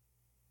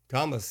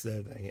 Thomas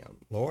said to him,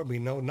 Lord, we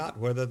know not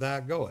whither thou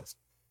goest.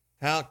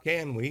 How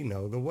can we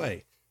know the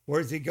way?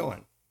 Where's he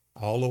going?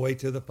 All the way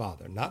to the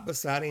Father, not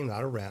beside him,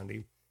 not around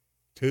him,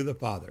 to the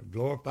Father,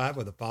 glorified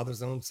with the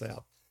Father's own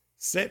self.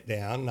 Sit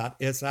down, not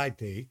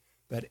S-I-T,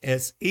 but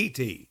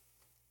S-E-T.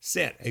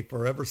 Sit, a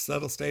forever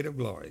settled state of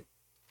glory,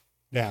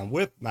 down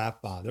with my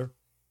Father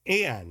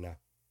in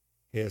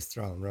his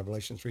throne.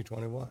 Revelation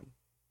 3:21.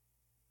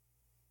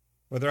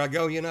 Whither I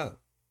go, you know.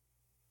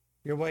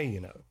 Your way, you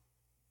know.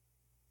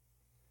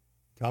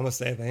 Thomas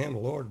saith to him,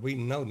 Lord, we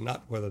know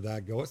not whither thou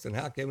goest, and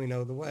how can we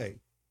know the way?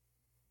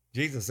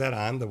 Jesus said,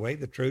 I am the way,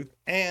 the truth,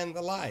 and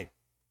the life.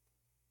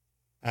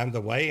 I'm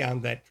the way,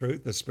 I'm that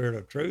truth, the Spirit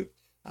of truth.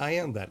 I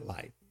am that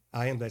life.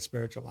 I am that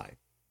spiritual life.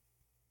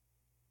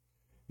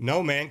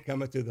 No man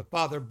cometh to the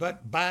Father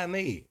but by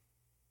me.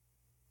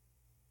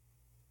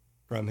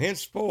 From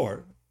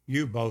henceforth,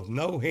 you both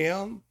know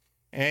him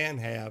and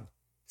have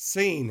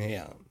seen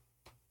him.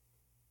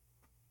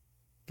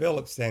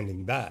 Philip,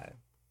 standing by,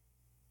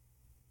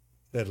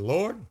 said,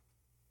 Lord,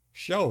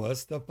 show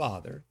us the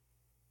Father,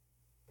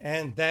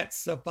 and that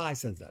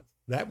suffices us.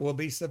 That will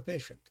be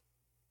sufficient.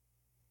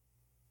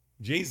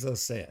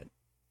 Jesus said,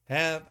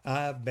 have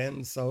I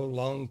been so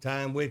long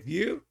time with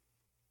you,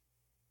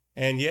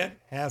 and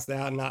yet hast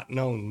thou not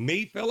known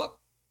me, Philip?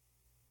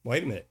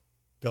 Wait a minute.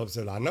 Philip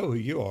said, I know who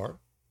you are.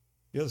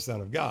 You're the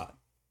Son of God.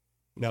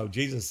 No,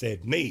 Jesus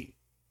said, me,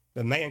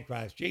 the man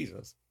Christ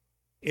Jesus,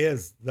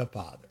 is the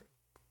Father.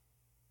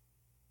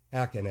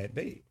 How can that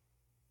be?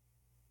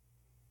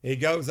 He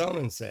goes on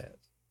and says,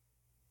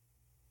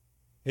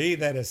 he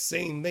that has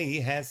seen me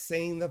has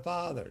seen the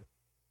Father.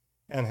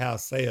 And how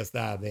sayest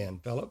thou then,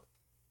 Philip,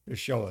 to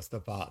show us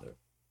the Father?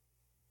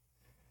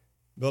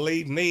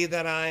 Believe me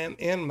that I am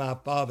in my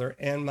Father,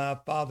 and my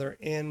Father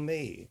in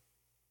me.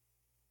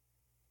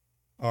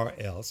 Or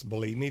else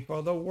believe me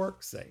for the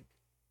work's sake.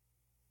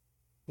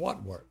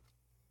 What work?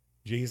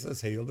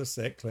 Jesus healed the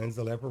sick, cleansed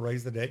the leper,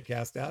 raised the dead,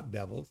 cast out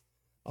devils,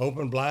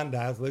 opened blind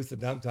eyes, loosed the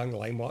dumb tongue, the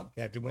lame walk,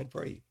 captive went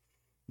free.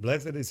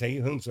 Blessed is he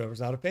whomsoever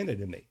is not offended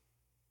in me.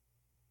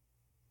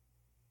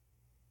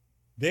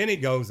 Then he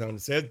goes on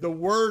and says, the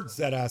words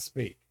that I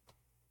speak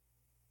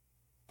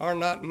are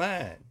not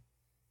mine.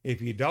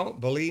 If you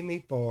don't believe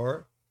me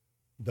for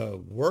the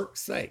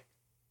work's sake,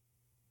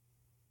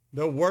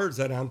 the words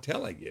that I'm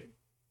telling you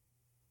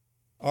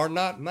are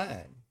not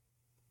mine.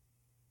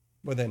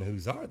 Well, then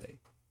whose are they?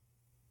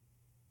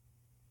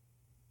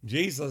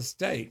 Jesus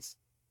states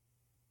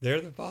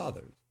they're the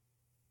Father's.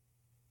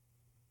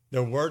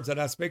 The words that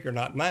I speak are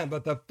not mine,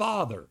 but the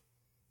Father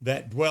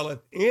that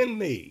dwelleth in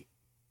me.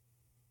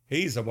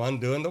 He's the one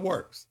doing the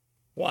works.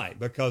 Why?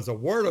 Because the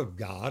Word of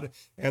God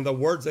and the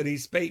words that he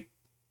speaks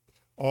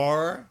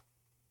are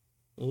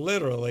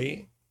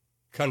literally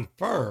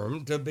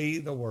confirmed to be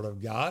the Word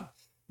of God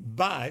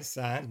by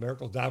signs,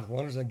 miracles, signs,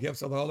 wonders, and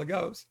gifts of the Holy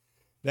Ghost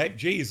that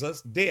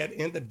Jesus did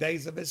in the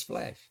days of his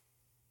flesh.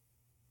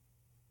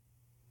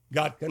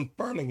 God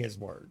confirming his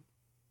word.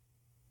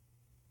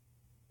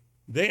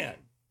 Then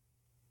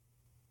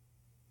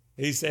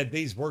he said,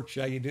 these works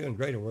shall you do, and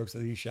greater works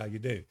than these shall you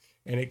do.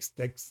 And it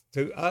sticks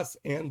to us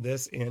in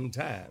this end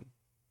time.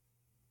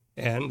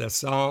 And the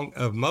song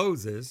of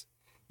Moses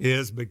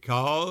is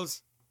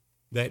because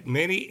that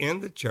many in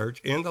the church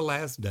in the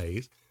last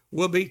days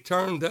will be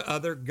turned to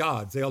other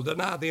gods. They'll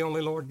deny the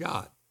only Lord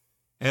God,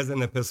 as in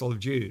the Epistle of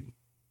Jude.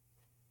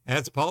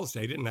 As Paul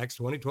stated in Acts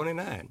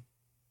 20:29,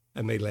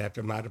 immediately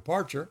after my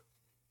departure,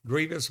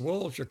 grievous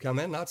wolves shall come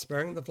in, not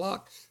sparing the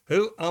flock.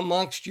 Who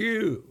amongst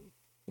you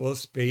will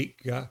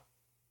speak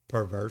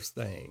perverse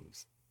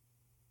things?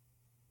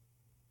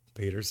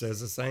 Peter says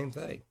the same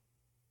thing.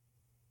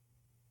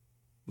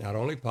 Not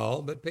only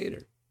Paul, but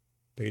Peter.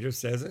 Peter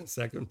says it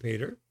in 2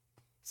 Peter,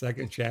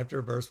 2nd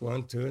chapter, verse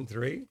 1, 2, and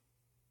 3,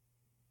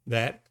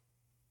 that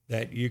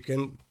you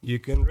can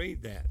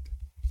read that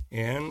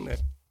in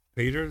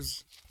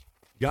Peter's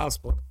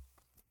gospel,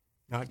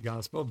 not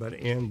gospel, but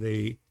in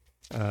the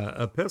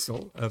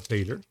epistle of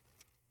Peter.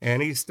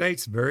 And he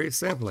states very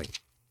simply,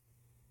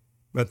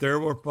 but there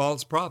were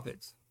false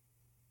prophets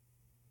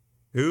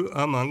who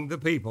among the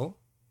people,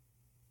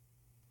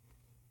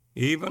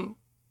 even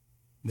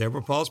there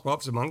were false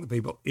prophets among the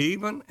people,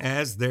 even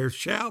as there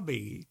shall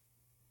be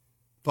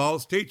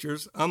false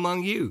teachers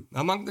among you,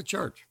 among the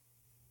church,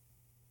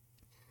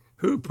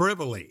 who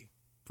privately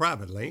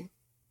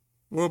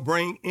will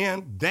bring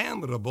in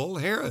damnable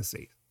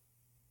heresies.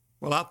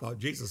 Well, I thought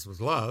Jesus was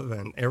love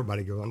and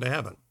everybody going to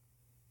heaven.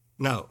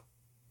 No.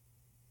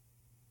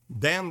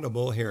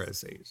 Damnable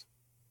heresies,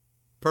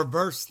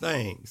 perverse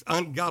things,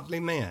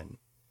 ungodly men,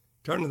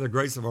 turning the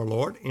grace of our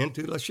Lord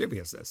into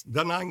lasciviousness,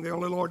 denying the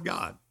only Lord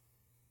God.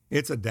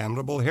 It's a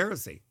damnable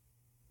heresy.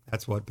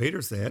 That's what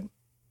Peter said.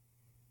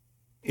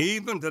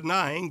 Even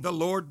denying the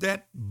Lord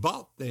that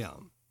bought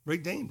them,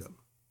 redeemed them,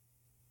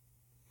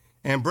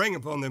 and bring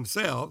upon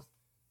themselves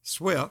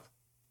swift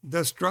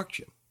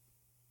destruction.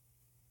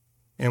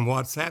 And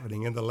what's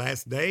happening in the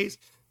last days,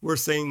 we're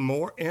seeing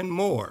more and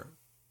more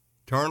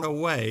turn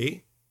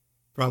away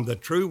from the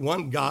true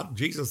one God,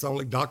 Jesus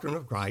only doctrine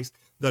of Christ,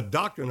 the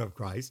doctrine of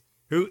Christ,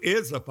 who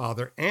is the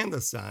Father and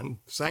the Son,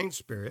 same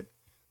Spirit.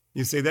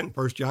 You see that in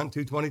 1 John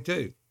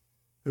 2:22.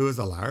 Who is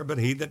a liar, but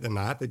he that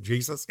denieth that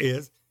Jesus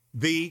is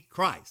the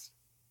Christ.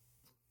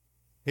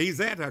 He's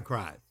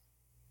Antichrist,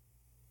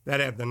 that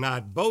have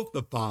denied both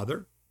the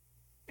Father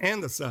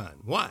and the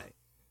Son. Why?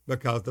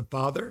 Because the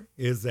Father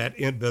is that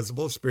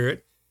invisible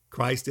Spirit.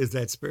 Christ is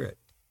that Spirit.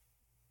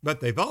 But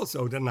they've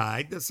also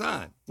denied the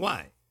Son.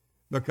 Why?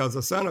 Because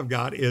the Son of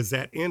God is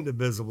that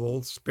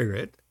invisible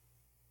Spirit,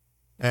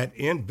 that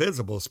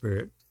invisible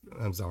Spirit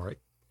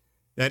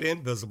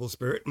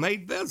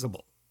made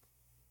visible.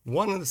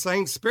 One and the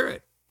same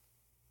Spirit.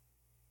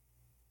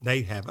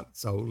 They haven't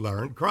so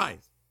learned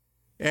Christ.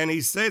 And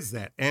he says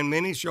that, and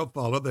many shall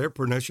follow their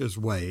pernicious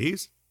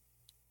ways,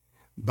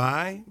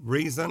 by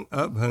reason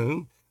of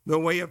whom the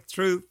way of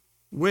truth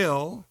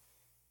will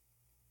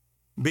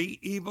be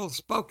evil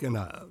spoken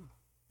of.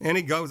 And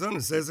he goes on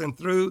and says, and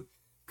through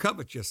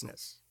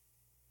covetousness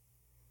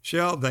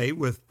shall they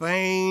with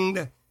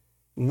feigned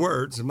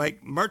words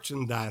make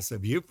merchandise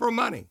of you for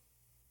money,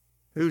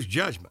 whose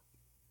judgment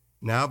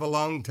now of a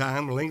long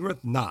time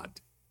lingereth not,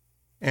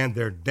 and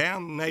their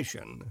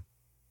damnation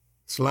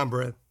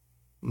slumbereth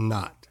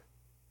not.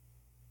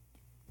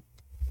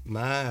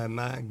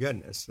 My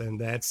goodness. And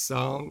that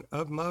song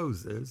of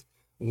Moses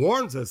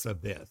warns us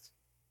of this,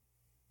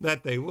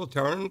 that they will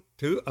turn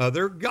to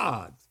other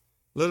gods,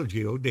 little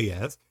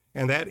G-O-D-S,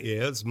 and that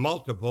is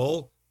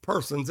multiple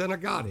persons in a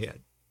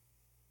Godhead.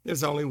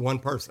 There's only one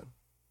person.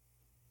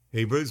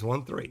 Hebrews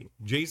 1:3.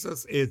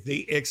 Jesus is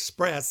the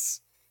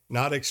express,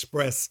 not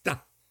expressed,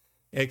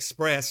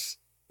 express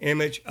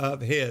image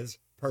of his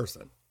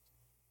person.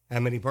 How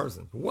many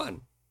persons?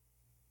 One.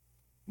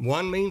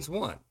 One means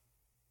one.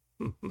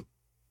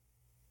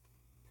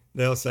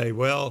 They'll say,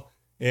 well,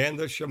 in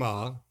the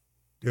Shema,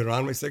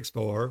 Deuteronomy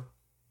 6:4,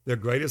 the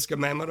greatest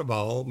commandment of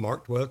all,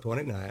 Mark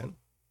 12:29,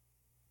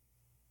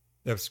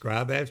 the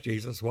scribe asked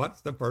Jesus,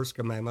 what's the first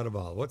commandment of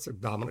all? What's the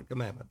dominant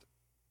commandment?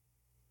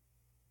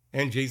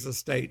 And Jesus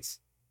states,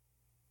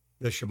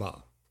 the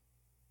Shema.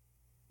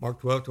 Mark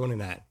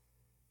 12:29.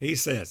 He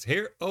says,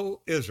 "Hear,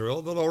 O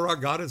Israel, the Lord our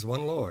God is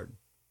one Lord."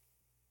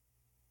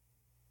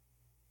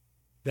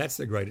 That's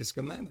the greatest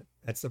commandment.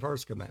 That's the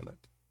first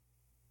commandment.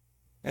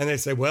 And they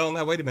say, well,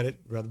 now wait a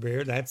minute, Brother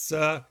Beard. That's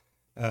that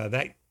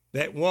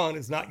one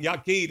is not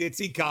Yaqid, it's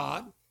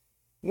Echad.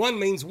 One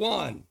means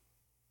one.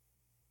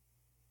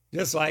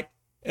 Just like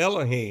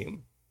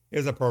Elohim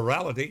is a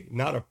plurality,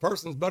 not of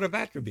persons, but of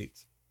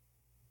attributes.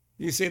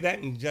 You see that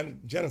in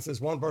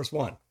Genesis 1, verse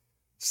 1.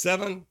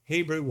 7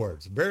 Hebrew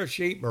words: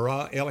 Bereshit,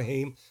 Bara,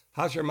 Elohim,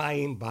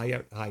 Hashemayim,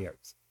 Bayert,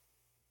 Hayertz.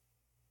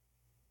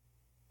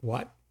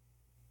 What?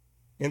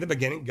 In the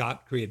beginning, God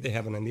created the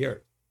heaven and the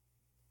earth.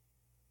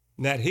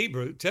 And that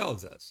Hebrew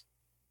tells us,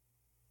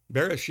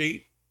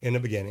 Bereshit, in the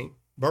beginning,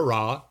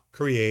 Bara,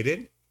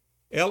 created,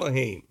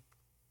 Elohim.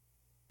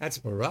 That's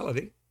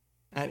plurality,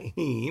 and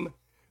Him.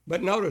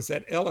 But notice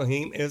that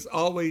Elohim is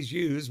always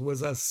used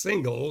with a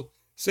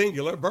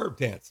singular verb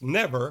tense.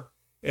 Never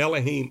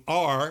Elohim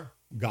are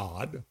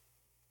God.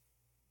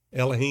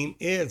 Elohim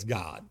is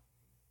God.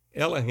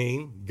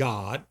 Elohim,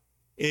 God,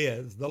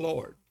 is the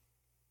Lord.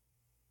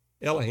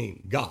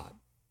 Elohim, God.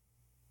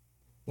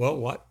 Well,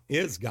 what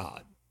is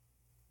God?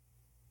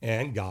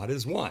 And God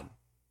is one.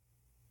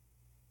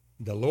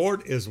 The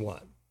Lord is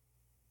one.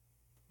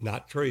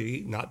 Not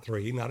three, not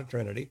a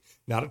trinity,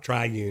 not a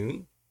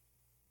triune.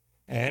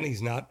 And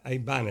he's not a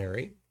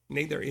binary.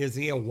 Neither is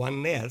he a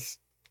oneness.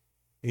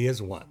 He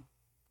is one.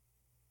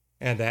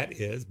 And that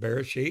is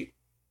Bereshit,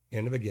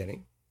 in the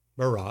beginning.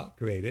 Bara,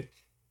 created.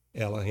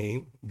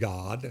 Elohim,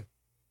 God.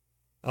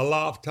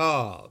 Aleph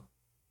Tav.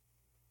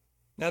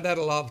 Now that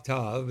Aleph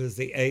Tav is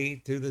the A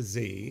to the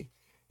Z.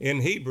 In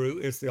Hebrew,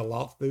 it's the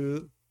Aleph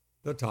through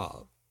the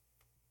Tav.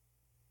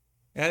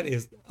 That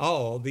is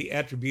all the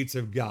attributes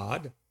of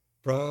God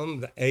from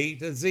the A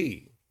to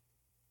Z.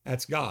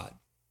 That's God.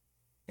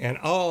 And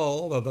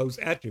all of those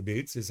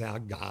attributes is how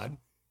God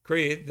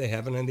created the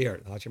heaven and the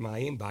earth.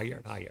 Hashemayim,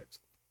 Bayert, Hayertz.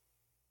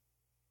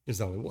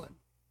 There's only one.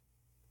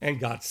 And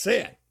God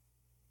said,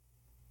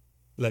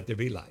 let there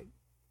be light.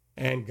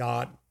 And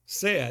God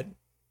said,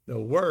 the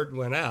word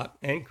went out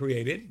and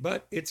created,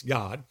 but it's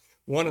God,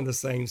 one and the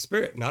same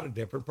spirit, not a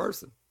different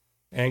person.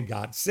 And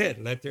God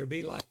said, let there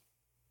be light.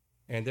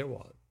 And there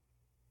was.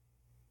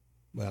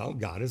 Well,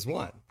 God is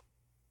one.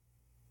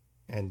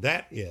 And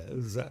that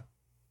is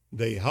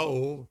the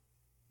whole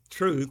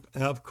truth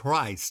of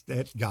Christ,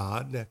 that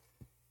God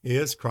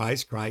is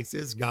Christ, Christ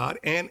is God,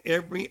 and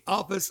every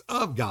office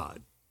of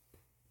God.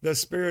 The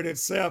Spirit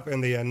itself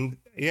in the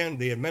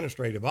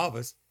administrative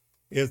office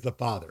is the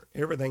Father.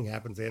 Everything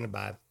happens in and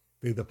by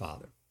through the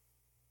Father.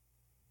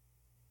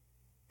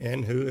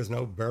 And who is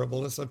no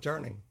variableness of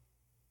turning.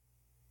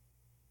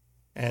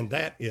 And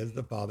that is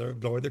the Father of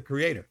glory, the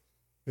Creator.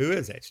 Who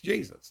is that? It's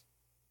Jesus.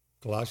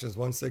 Colossians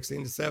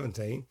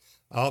 1:16-17,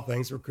 all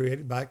things were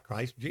created by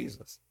Christ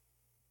Jesus.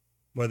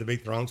 Whether it be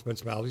thrones,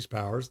 principalities,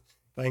 powers,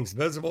 things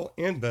visible,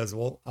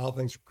 invisible, all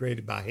things were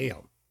created by him.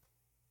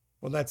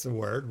 Well, that's the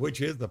Word,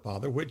 which is the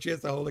Father, which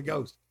is the Holy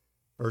Ghost.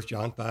 1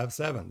 John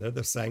 5:7, they're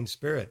the same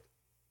Spirit.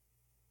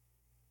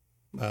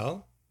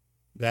 Well,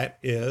 that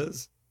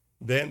is,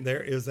 then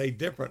there is a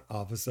different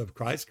office of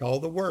Christ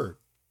called the Word.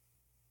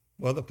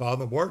 Well, the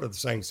Father and the Word are the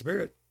same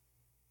Spirit.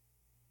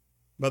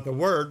 But the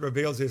Word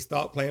reveals his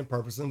thought, plan,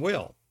 purpose, and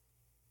will.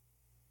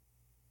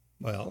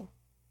 Well,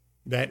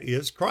 that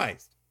is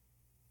Christ.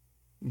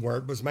 The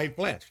Word was made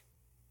flesh.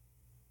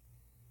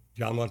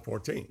 John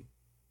 1:14.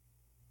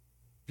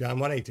 John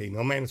 1:18.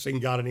 No man has seen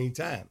God at any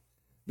time.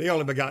 The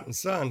only begotten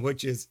Son,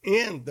 which is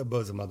in the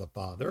bosom of the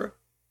Father,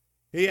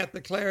 he hath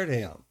declared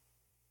him.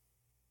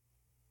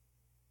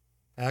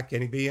 How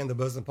can he be in the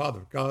bosom of the Father?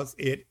 Because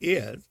it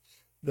is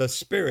the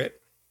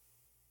Spirit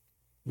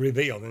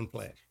revealed in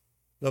flesh.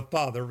 The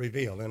Father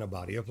revealed in a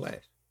body of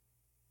flesh.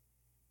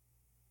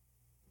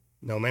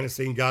 No man has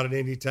seen God at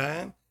any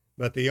time,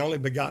 but the only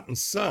begotten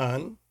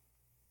Son,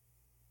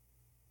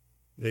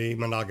 the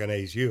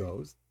monogenes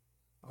huios,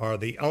 or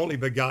the only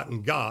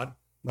begotten God,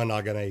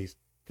 monogenes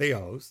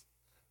theos,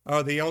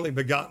 or the only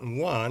begotten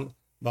one,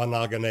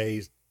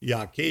 monogenes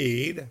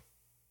Yaqid,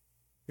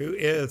 who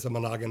is a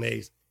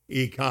monogenes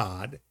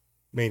Echad,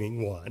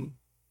 meaning one,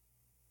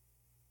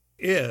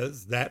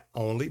 is that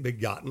only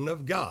begotten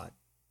of God.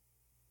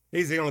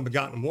 He's the only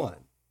begotten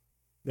one.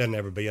 There'll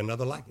never be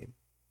another like him.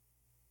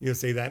 You'll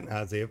see that in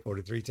Isaiah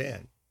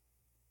 43:10.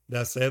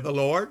 Thus saith the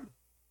Lord,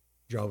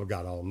 Jehovah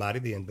God Almighty,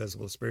 the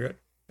invisible Spirit,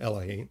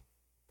 Elohim,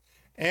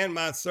 and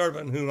my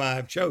servant whom I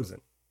have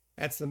chosen.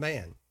 That's the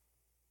man.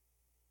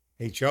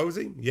 He chose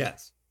him?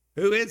 Yes.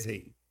 Who is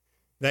he?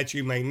 That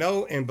you may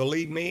know and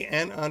believe me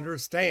and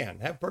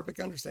understand. Have perfect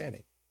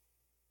understanding.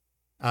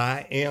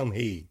 I am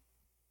he.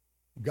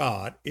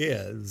 God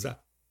is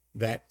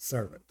that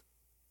servant.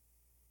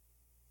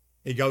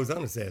 He goes on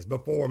and says,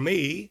 before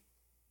me,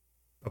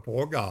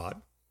 before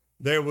God,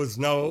 there was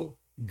no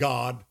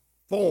God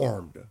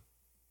formed.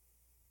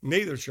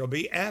 Neither shall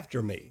be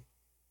after me.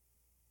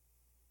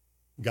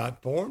 God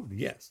formed?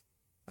 Yes.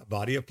 A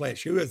body of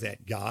flesh. Who is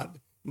that? God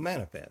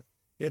manifest.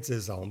 It's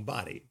his own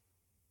body.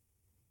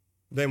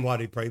 Then what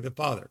did he pray the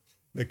Father?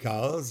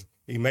 because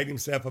he made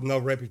himself of no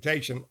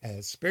reputation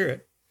as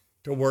spirit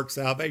to work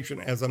salvation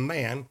as a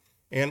man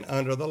and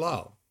under the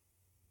law.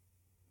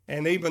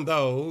 And even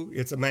though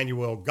it's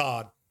Emmanuel,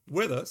 God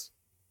with us,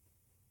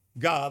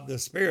 God, the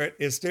Spirit,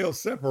 is still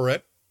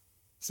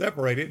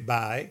separated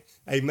by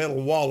a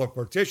middle wall of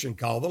partition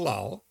called the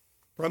law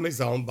from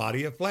his own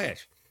body of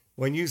flesh.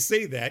 When you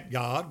see that,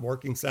 God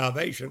working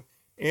salvation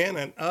in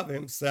and of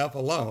himself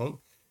alone,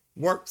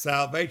 worked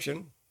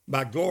salvation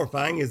by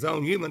glorifying his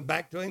own human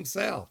back to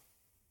himself,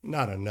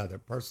 not another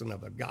person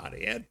of the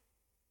Godhead.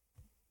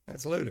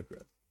 That's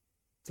ludicrous.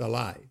 It's a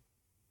lie.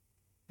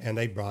 And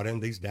they brought in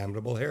these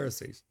damnable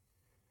heresies.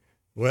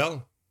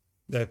 Well,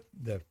 the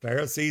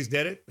Pharisees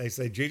did it. They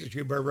say, Jesus,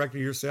 you bear record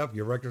of yourself.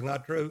 Your record's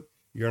not true.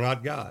 You're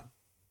not God.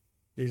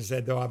 Jesus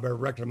said, though I bear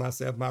record of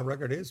myself, my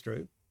record is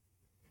true.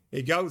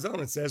 He goes on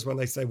and says, when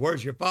they say,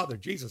 where's your Father?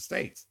 Jesus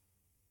states,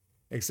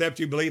 except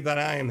you believe that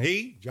I am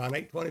he, John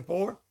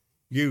 8:24,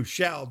 you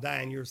shall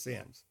die in your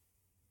sins.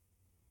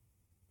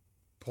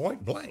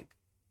 Point blank.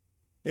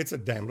 It's a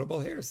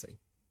damnable heresy.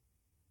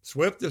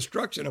 Swift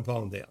destruction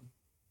upon them,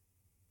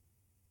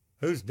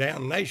 whose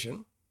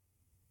damnation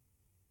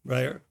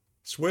there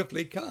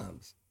swiftly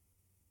comes.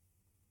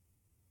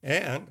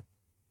 And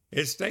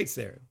it states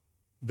there,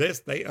 this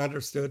they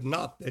understood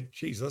not, that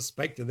Jesus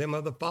spake to them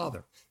of the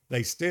Father.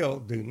 They still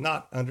do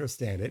not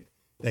understand it.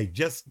 They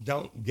just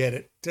don't get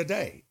it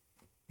today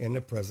in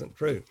the present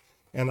truth.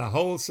 And the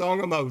whole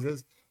Song of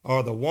Moses,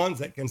 or the ones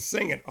that can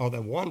sing it, are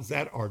the ones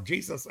that are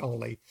Jesus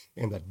only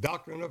in the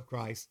doctrine of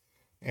Christ.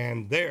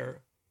 And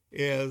there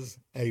is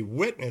a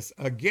witness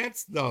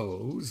against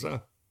those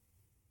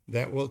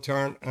that will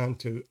turn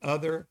unto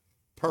other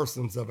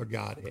persons of a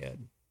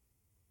Godhead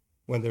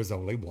when there's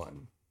only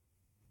one.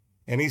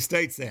 And he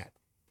states that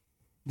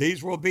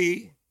these will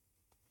be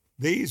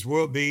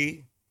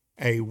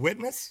a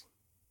witness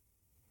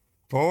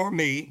for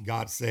me,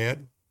 God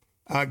said,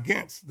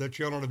 against the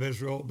children of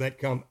Israel that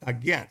come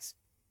against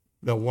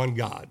the one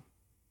God.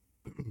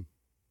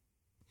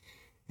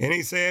 And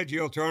he said,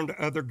 you'll turn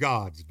to other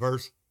gods.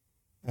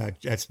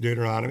 That's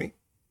Deuteronomy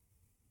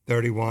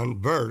 31,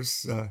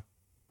 verse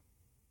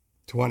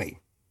 20.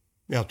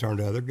 They'll turn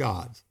to other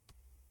gods.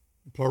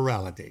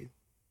 Plurality,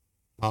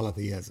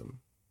 polytheism.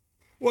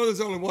 Well,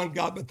 there's only one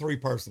God, but three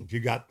persons. You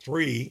got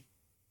three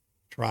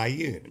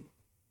triune,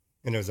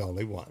 and there's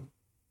only one.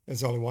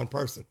 There's only one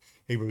person.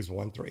 Hebrews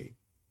 1:3.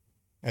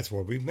 That's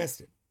where we've missed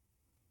it.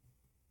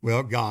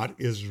 Well, God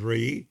is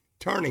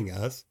returning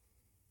us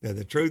to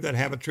the true that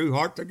have a true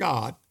heart to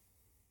God.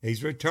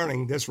 He's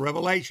returning this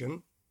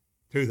revelation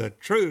to the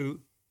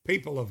true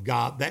people of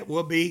God that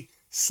will be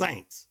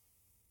saints,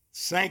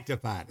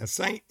 sanctified. A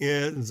saint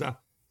is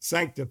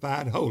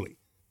sanctified holy,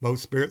 both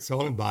spirit,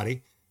 soul, and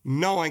body,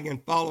 knowing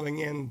and following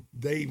in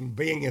the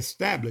being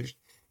established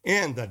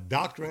in the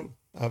doctrine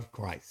of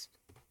Christ.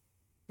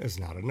 There's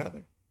not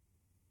another.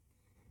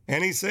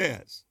 And he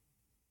says,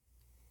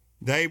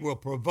 they will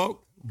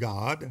provoke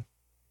God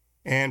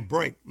and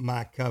break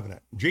my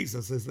covenant.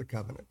 Jesus is the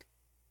covenant.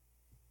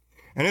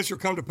 And it shall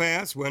come to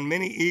pass when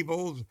many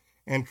evils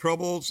and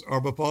troubles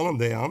are befallen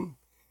them,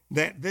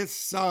 that this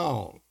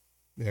song,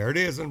 there it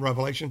is in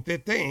Revelation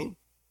 15,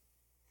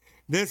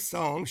 this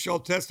song shall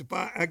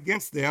testify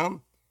against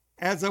them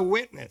as a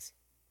witness.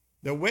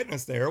 The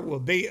witness there will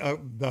be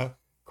of the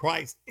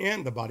Christ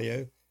in the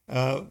body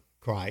of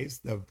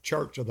Christ, the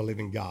church of the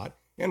living God,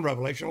 in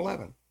Revelation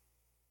 11.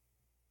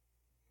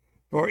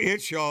 For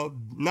it shall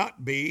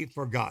not be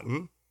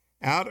forgotten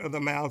out of the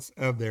mouths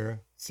of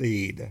their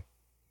seed.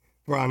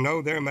 For I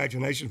know their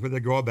imaginations where they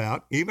go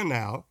about, even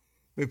now,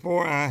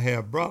 before I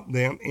have brought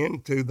them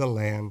into the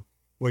land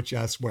which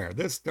I swear.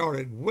 This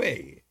started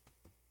way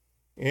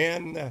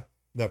in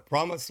the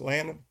promised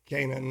land of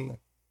Canaan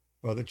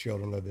for the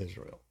children of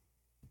Israel.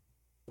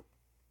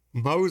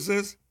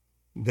 Moses,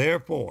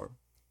 therefore,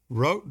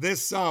 wrote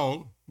this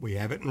song, we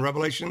have it in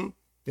Revelation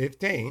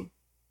 15,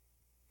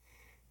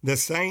 the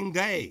same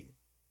day,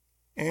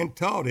 and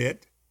taught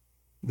it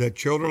the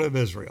children of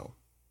Israel.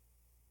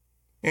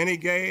 And he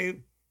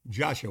gave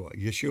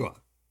Yeshua,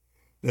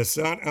 the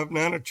son of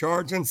Nun, a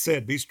charge, and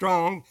said, be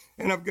strong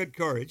and of good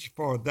courage,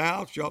 for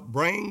thou shalt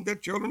bring the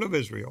children of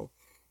Israel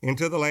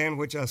into the land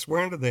which I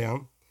swear unto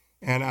them,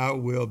 and I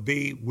will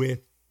be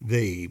with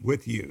thee,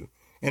 with you.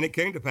 And it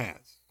came to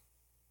pass,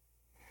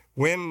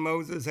 when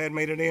Moses had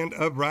made an end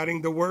of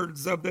writing the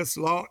words of this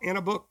law in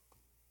a book,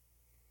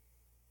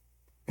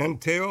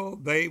 until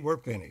they were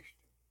finished,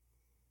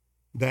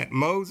 that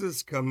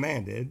Moses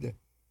commanded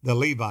the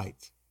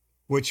Levites,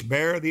 which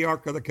bear the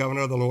ark of the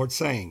covenant of the Lord,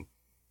 saying,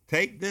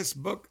 take this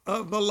book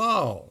of the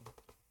law,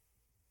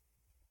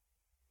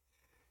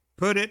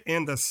 put it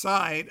in the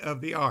side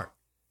of the ark.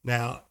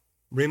 Now,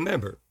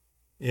 remember,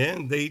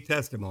 in the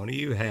testimony,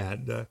 you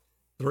had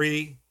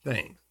three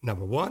things.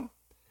 Number one,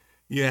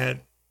 you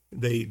had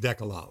the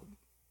Decalogue.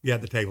 You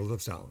had the tables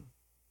of stone.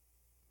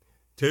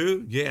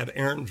 Two, you had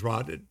Aaron's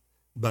rod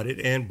budded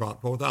and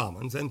brought forth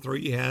almonds. And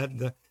three, you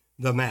had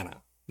the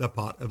manna, the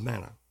pot of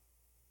manna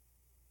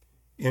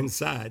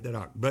inside that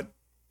ark. But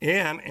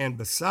in and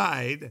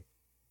beside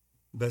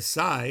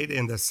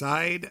in the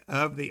side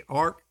of the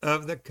Ark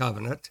of the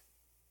Covenant,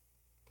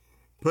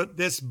 put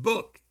this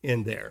book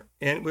in there,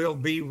 and it will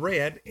be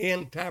read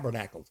in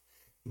tabernacles,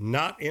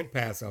 not in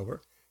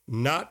Passover,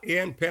 not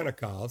in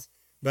Pentecost,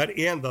 but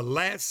in the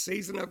last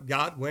season of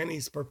God when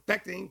he's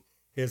perfecting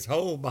his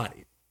whole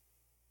body.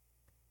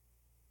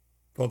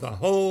 For the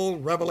whole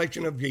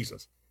revelation of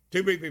Jesus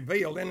to be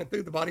revealed in and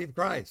through the body of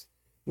Christ.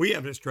 We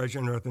have this treasure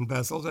in earthen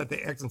vessels, that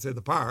the excellency of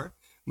the power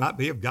might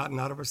be of God,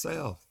 not of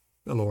ourselves.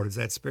 The Lord is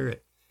that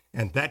Spirit.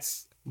 And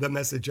that's the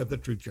message of the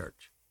true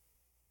church.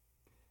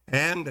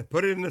 And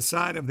put it in the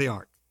side of the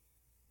ark.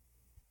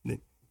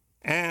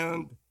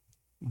 And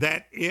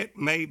that it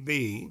may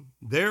be,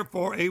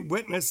 therefore, a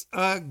witness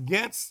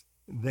against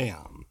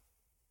them.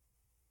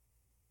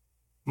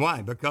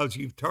 Why? Because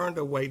you've turned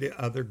away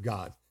to other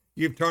gods.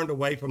 You've turned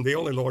away from the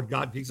only Lord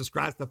God, Jesus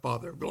Christ, the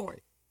Father of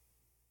glory.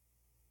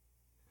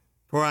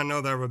 For I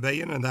know thy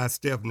rebellion and thy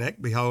stiff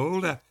neck.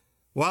 Behold,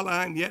 while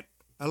I am yet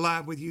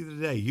alive with you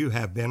today, you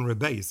have been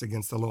rebellious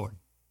against the Lord.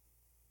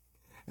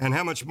 And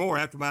how much more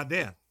after my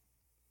death?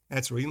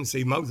 That's where you can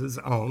see Moses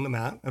on the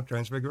Mount of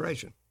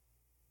Transfiguration.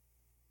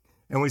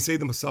 And we see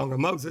the Song of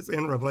Moses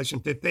in Revelation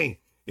 15.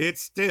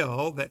 It's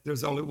still that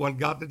there's only one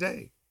God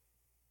today.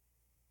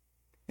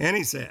 And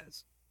he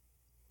says,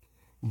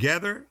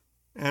 gather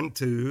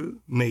unto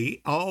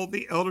me all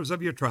the elders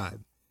of your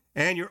tribe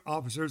and your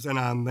officers, and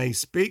I may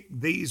speak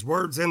these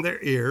words in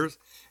their ears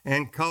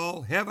and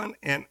call heaven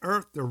and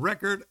earth to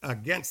record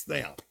against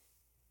them.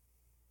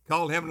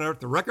 Call heaven and earth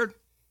to record?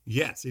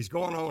 Yes, he's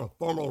going on a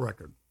formal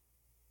record.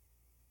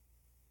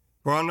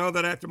 For I know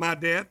that after my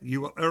death,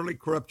 you will utterly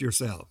corrupt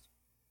yourselves.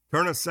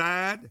 Turn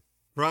aside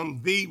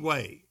from the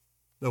way.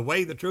 The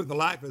way, the truth, the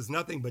life is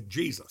nothing but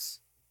Jesus,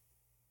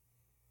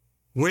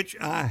 which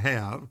I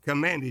have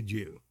commanded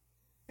you.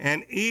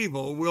 And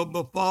evil will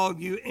befall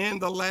you in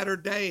the latter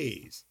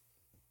days.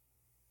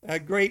 A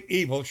great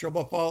evil shall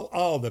befall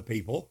all the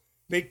people,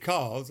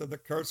 because of the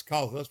curse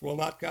causeless will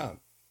not come.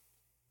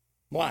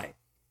 Why?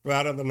 For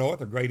out of the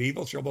north a great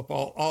evil shall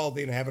befall all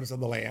the inhabitants of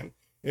the land.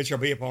 It shall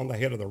be upon the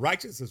head of the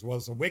righteous as well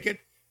as the wicked.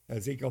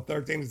 Ezekiel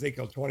 13,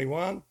 Ezekiel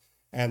 21.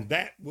 And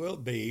that will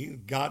be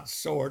God's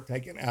sword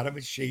taken out of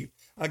his sheath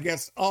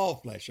against all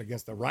flesh,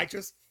 against the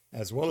righteous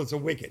as well as the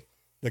wicked.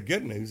 The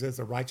good news is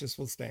the righteous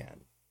will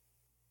stand.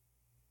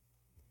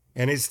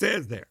 And it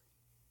says there,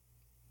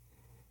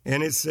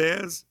 and it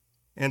says,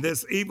 and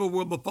this evil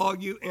will befall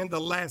you in the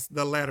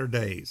latter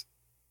days.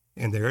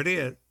 And there it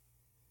is,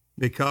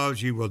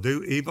 because you will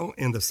do evil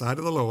in the sight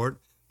of the Lord,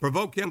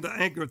 provoke him to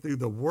anger through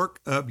the work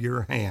of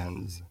your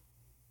hands.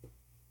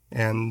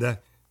 And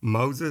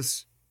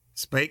Moses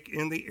spake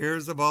in the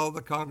ears of all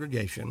the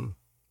congregation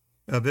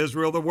of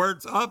Israel the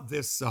words of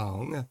this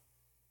song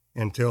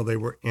until they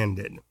were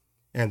ended.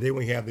 And then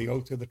we have the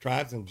oath to the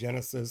tribes in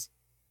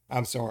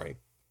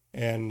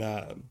and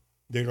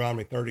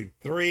Deuteronomy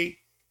 33,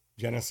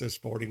 Genesis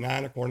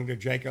 49, according to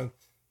Jacob,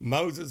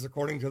 Moses,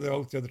 according to the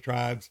oath to the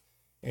tribes,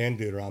 and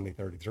Deuteronomy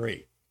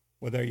 33.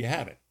 Well, there you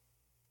have it.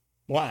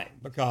 Why?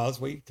 Because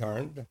we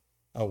turned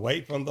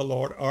away from the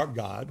Lord our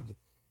God,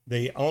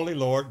 the only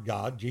Lord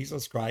God,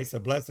 Jesus Christ, the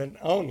blessed and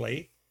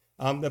only,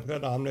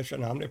 omnipotent,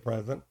 omniscient,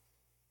 omnipresent,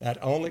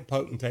 that only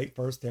potentate,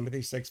 1 Timothy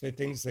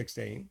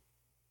 6:15-16,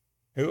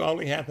 who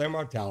only hath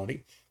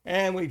immortality,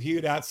 and we've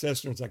hewed out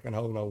cisterns that can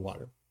hold no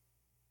water.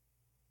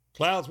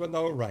 Clouds with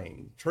no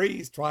rain,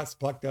 trees twice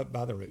plucked up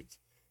by the roots,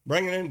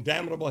 bringing in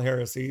damnable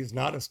heresies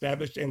not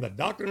established in the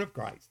doctrine of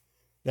Christ,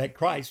 that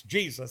Christ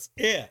Jesus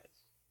is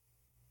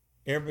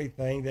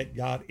everything that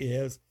God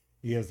is.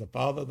 He is the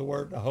Father, the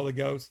Word, the Holy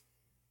Ghost.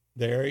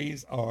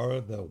 These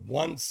are the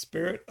one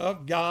Spirit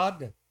of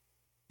God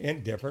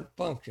in different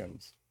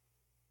functions.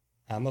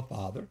 I'm a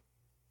father.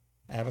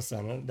 I have a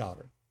son and a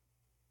daughter.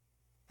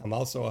 I'm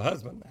also a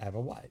husband. I have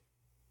a wife.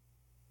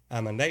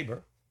 I'm a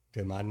neighbor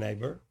to my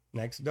neighbor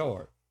next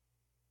door.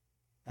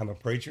 I'm a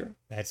preacher.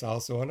 That's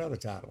also another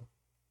title.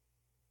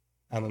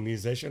 I'm a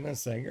musician, a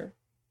singer,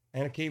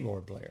 and a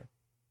keyboard player.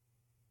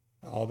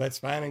 All that's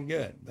fine and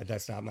good, but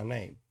that's not my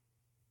name.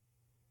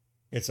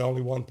 It's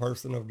only one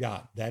person of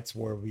God. That's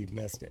where we've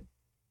missed it.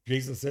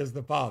 Jesus is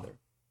the Father.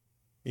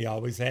 He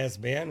always has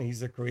been. He's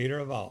the creator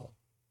of all.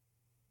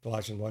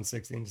 Colossians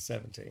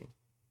 1:16-17.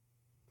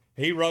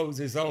 He rose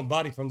his own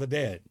body from the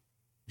dead.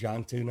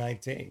 John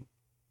 2:19.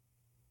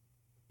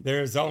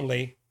 There is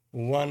only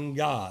one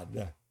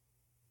God,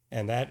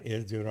 and that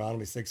is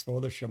Deuteronomy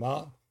 6:4, the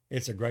Shema.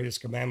 It's the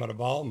greatest commandment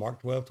of all,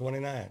 Mark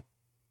 12:29.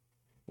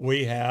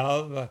 We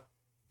have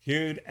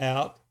hewed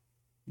out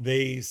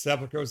the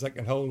sepulchres that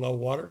can hold no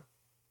water,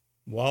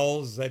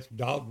 walls that's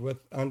daubed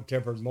with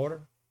untempered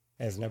mortar,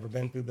 has never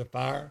been through the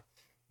fire.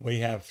 We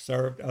have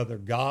served other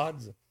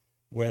gods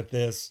with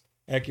this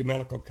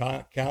ecumenical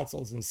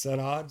councils and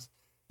synods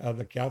of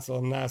the Council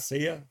of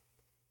Nicaea,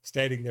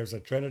 stating there's a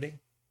Trinity.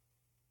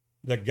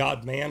 The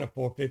God-man of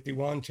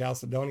 451,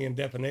 Chalcedonian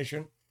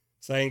definition,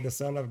 saying the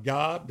Son of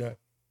God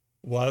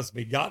was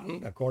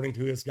begotten according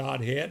to his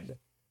Godhead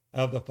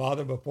of the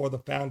Father before the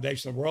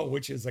foundation of the world,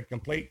 which is a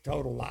complete,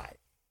 total lie.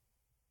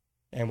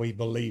 And we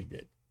believed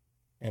it.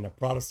 And the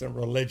Protestant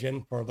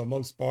religion, for the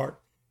most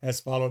part, has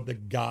followed the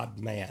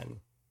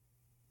God-man.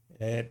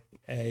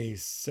 A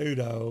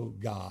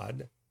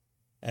pseudo-God,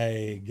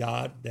 a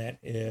God that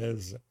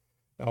is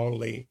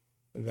only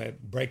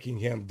breaking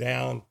him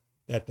down,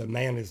 that the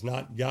man is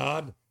not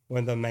God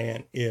when the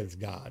man is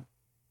God.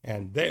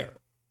 And there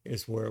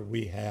is where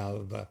we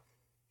have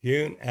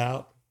hewn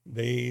out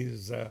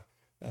these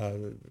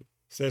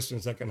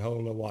cisterns that can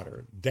hold no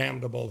water,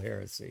 damnable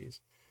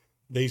heresies,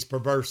 these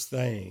perverse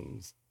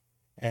things,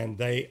 and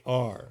they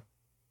are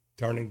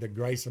turning the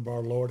grace of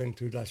our Lord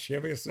into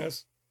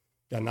lasciviousness,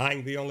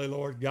 denying the only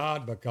Lord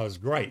God, because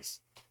grace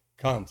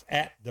comes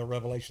at the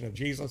revelation of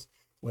Jesus.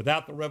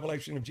 Without the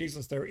revelation of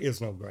Jesus, there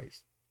is no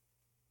grace.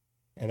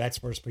 And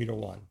that's 1 Peter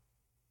 1.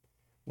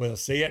 We'll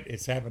see it.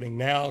 It's happening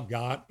now.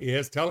 God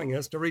is telling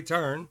us to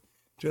return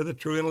to the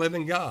true and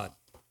living God.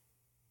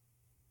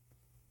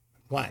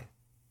 Why?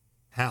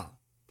 How?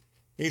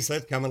 He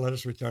said, come and let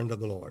us return to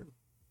the Lord.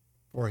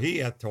 For he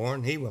hath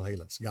torn, he will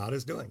heal us. God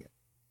is doing it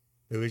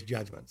through his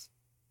judgments.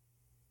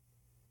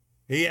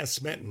 He has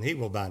smitten, he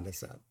will bind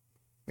us up.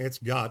 It's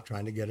God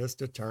trying to get us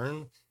to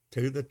turn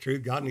to the true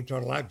God and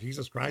eternal life,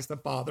 Jesus Christ, the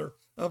Father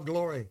of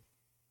glory,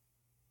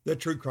 the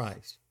true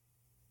Christ.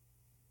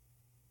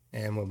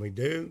 And when we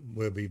do,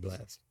 we'll be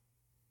blessed.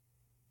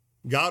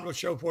 God will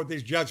show forth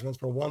these judgments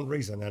for one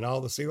reason, and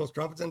all the seals,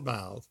 trumpets, and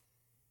vials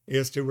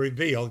is to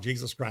reveal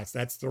Jesus Christ.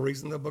 That's the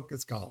reason the book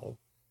is called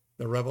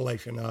The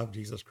Revelation of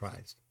Jesus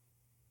Christ.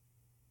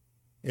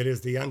 It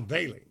is the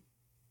unveiling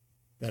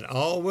that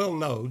all will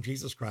know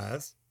Jesus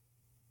Christ,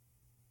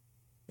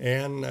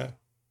 and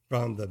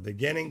from the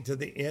beginning to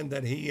the end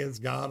that he is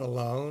God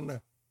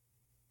alone,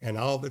 and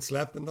all that's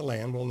left in the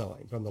land will know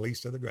him, from the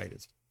least to the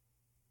greatest.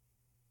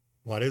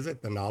 What is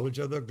it? The knowledge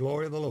of the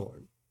glory of the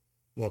Lord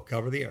will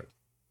cover the earth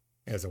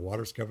as the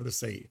waters cover the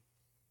sea.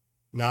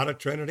 Not a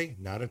trinity,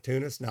 not a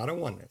two-ness, not a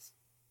oneness,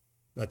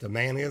 but the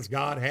man is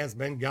God, has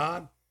been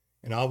God,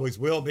 and always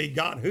will be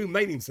God, who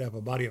made himself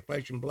a body of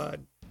flesh and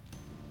blood.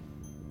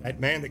 That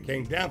man that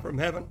came down from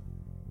heaven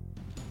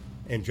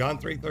in John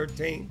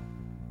 3:13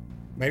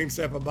 made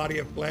himself a body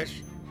of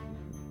flesh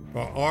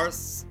for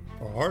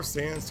our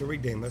sins to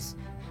redeem us,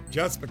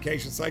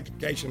 justification,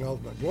 sanctification,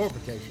 ultimate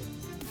glorification,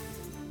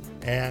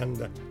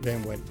 and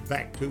then went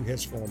back to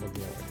his former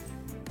glory,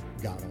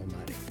 God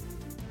Almighty.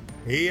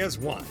 He is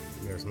one.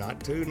 There's not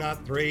two,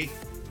 not three.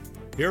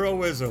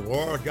 Hero is a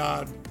war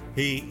God.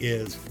 He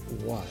is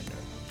one.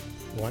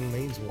 One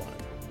means one.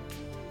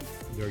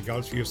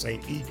 Regardless if you're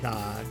saying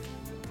Echad,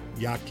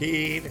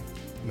 Yaqid,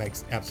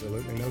 makes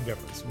absolutely no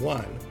difference.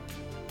 One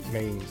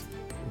means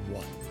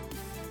one.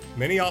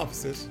 Many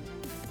offices,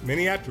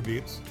 many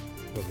attributes,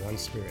 with one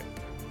spirit.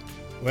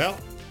 Well,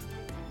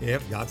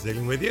 if God's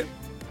dealing with you,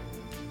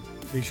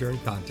 be sure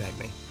and contact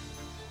me.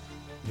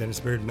 Dennis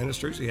Beard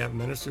Ministries, we have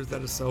ministers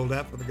that are sold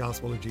out for the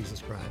gospel of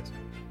Jesus Christ,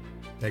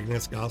 taking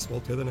this gospel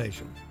to the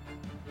nation.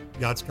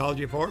 God's called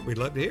you for it. We'd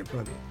love to hear from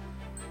you.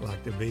 We'd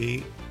like to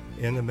be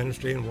in the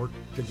ministry and work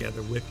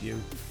together with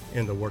you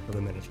in the work of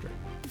the ministry.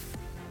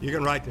 You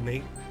can write to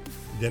me,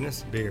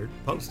 Dennis Beard,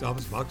 Post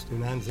Office Box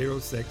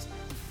 2906,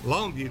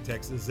 Longview,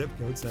 Texas, zip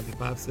code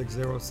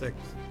 75606.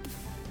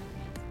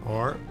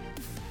 Or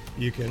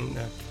you can,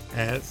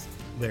 as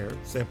there,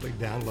 simply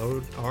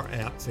download our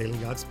app,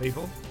 Sealing God's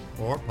People,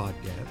 or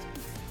podcast,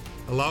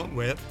 along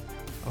with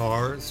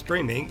our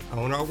streaming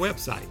on our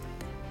website,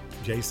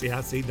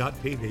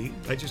 jcic.tv.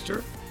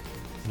 Register.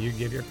 You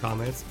give your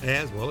comments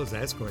as well as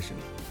ask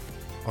questions.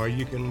 Or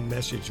you can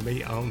message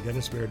me on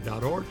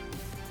dennisbeard.org,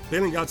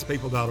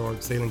 sealinggodspeople.org,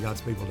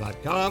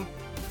 sealinggodspeople.com.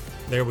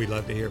 There, we'd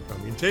love to hear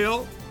from you.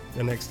 Until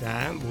the next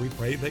time, we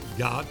pray that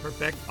God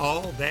perfect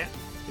all that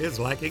is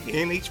lacking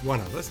in each one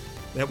of us,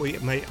 that we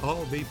may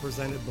all be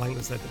presented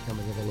blameless at the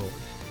coming of the Lord,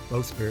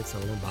 both spirit,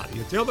 soul, and body.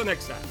 Until the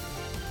next time,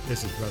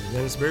 this is Brother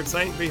Dennis Beard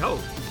saying,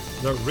 behold,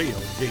 the real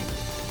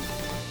Jesus.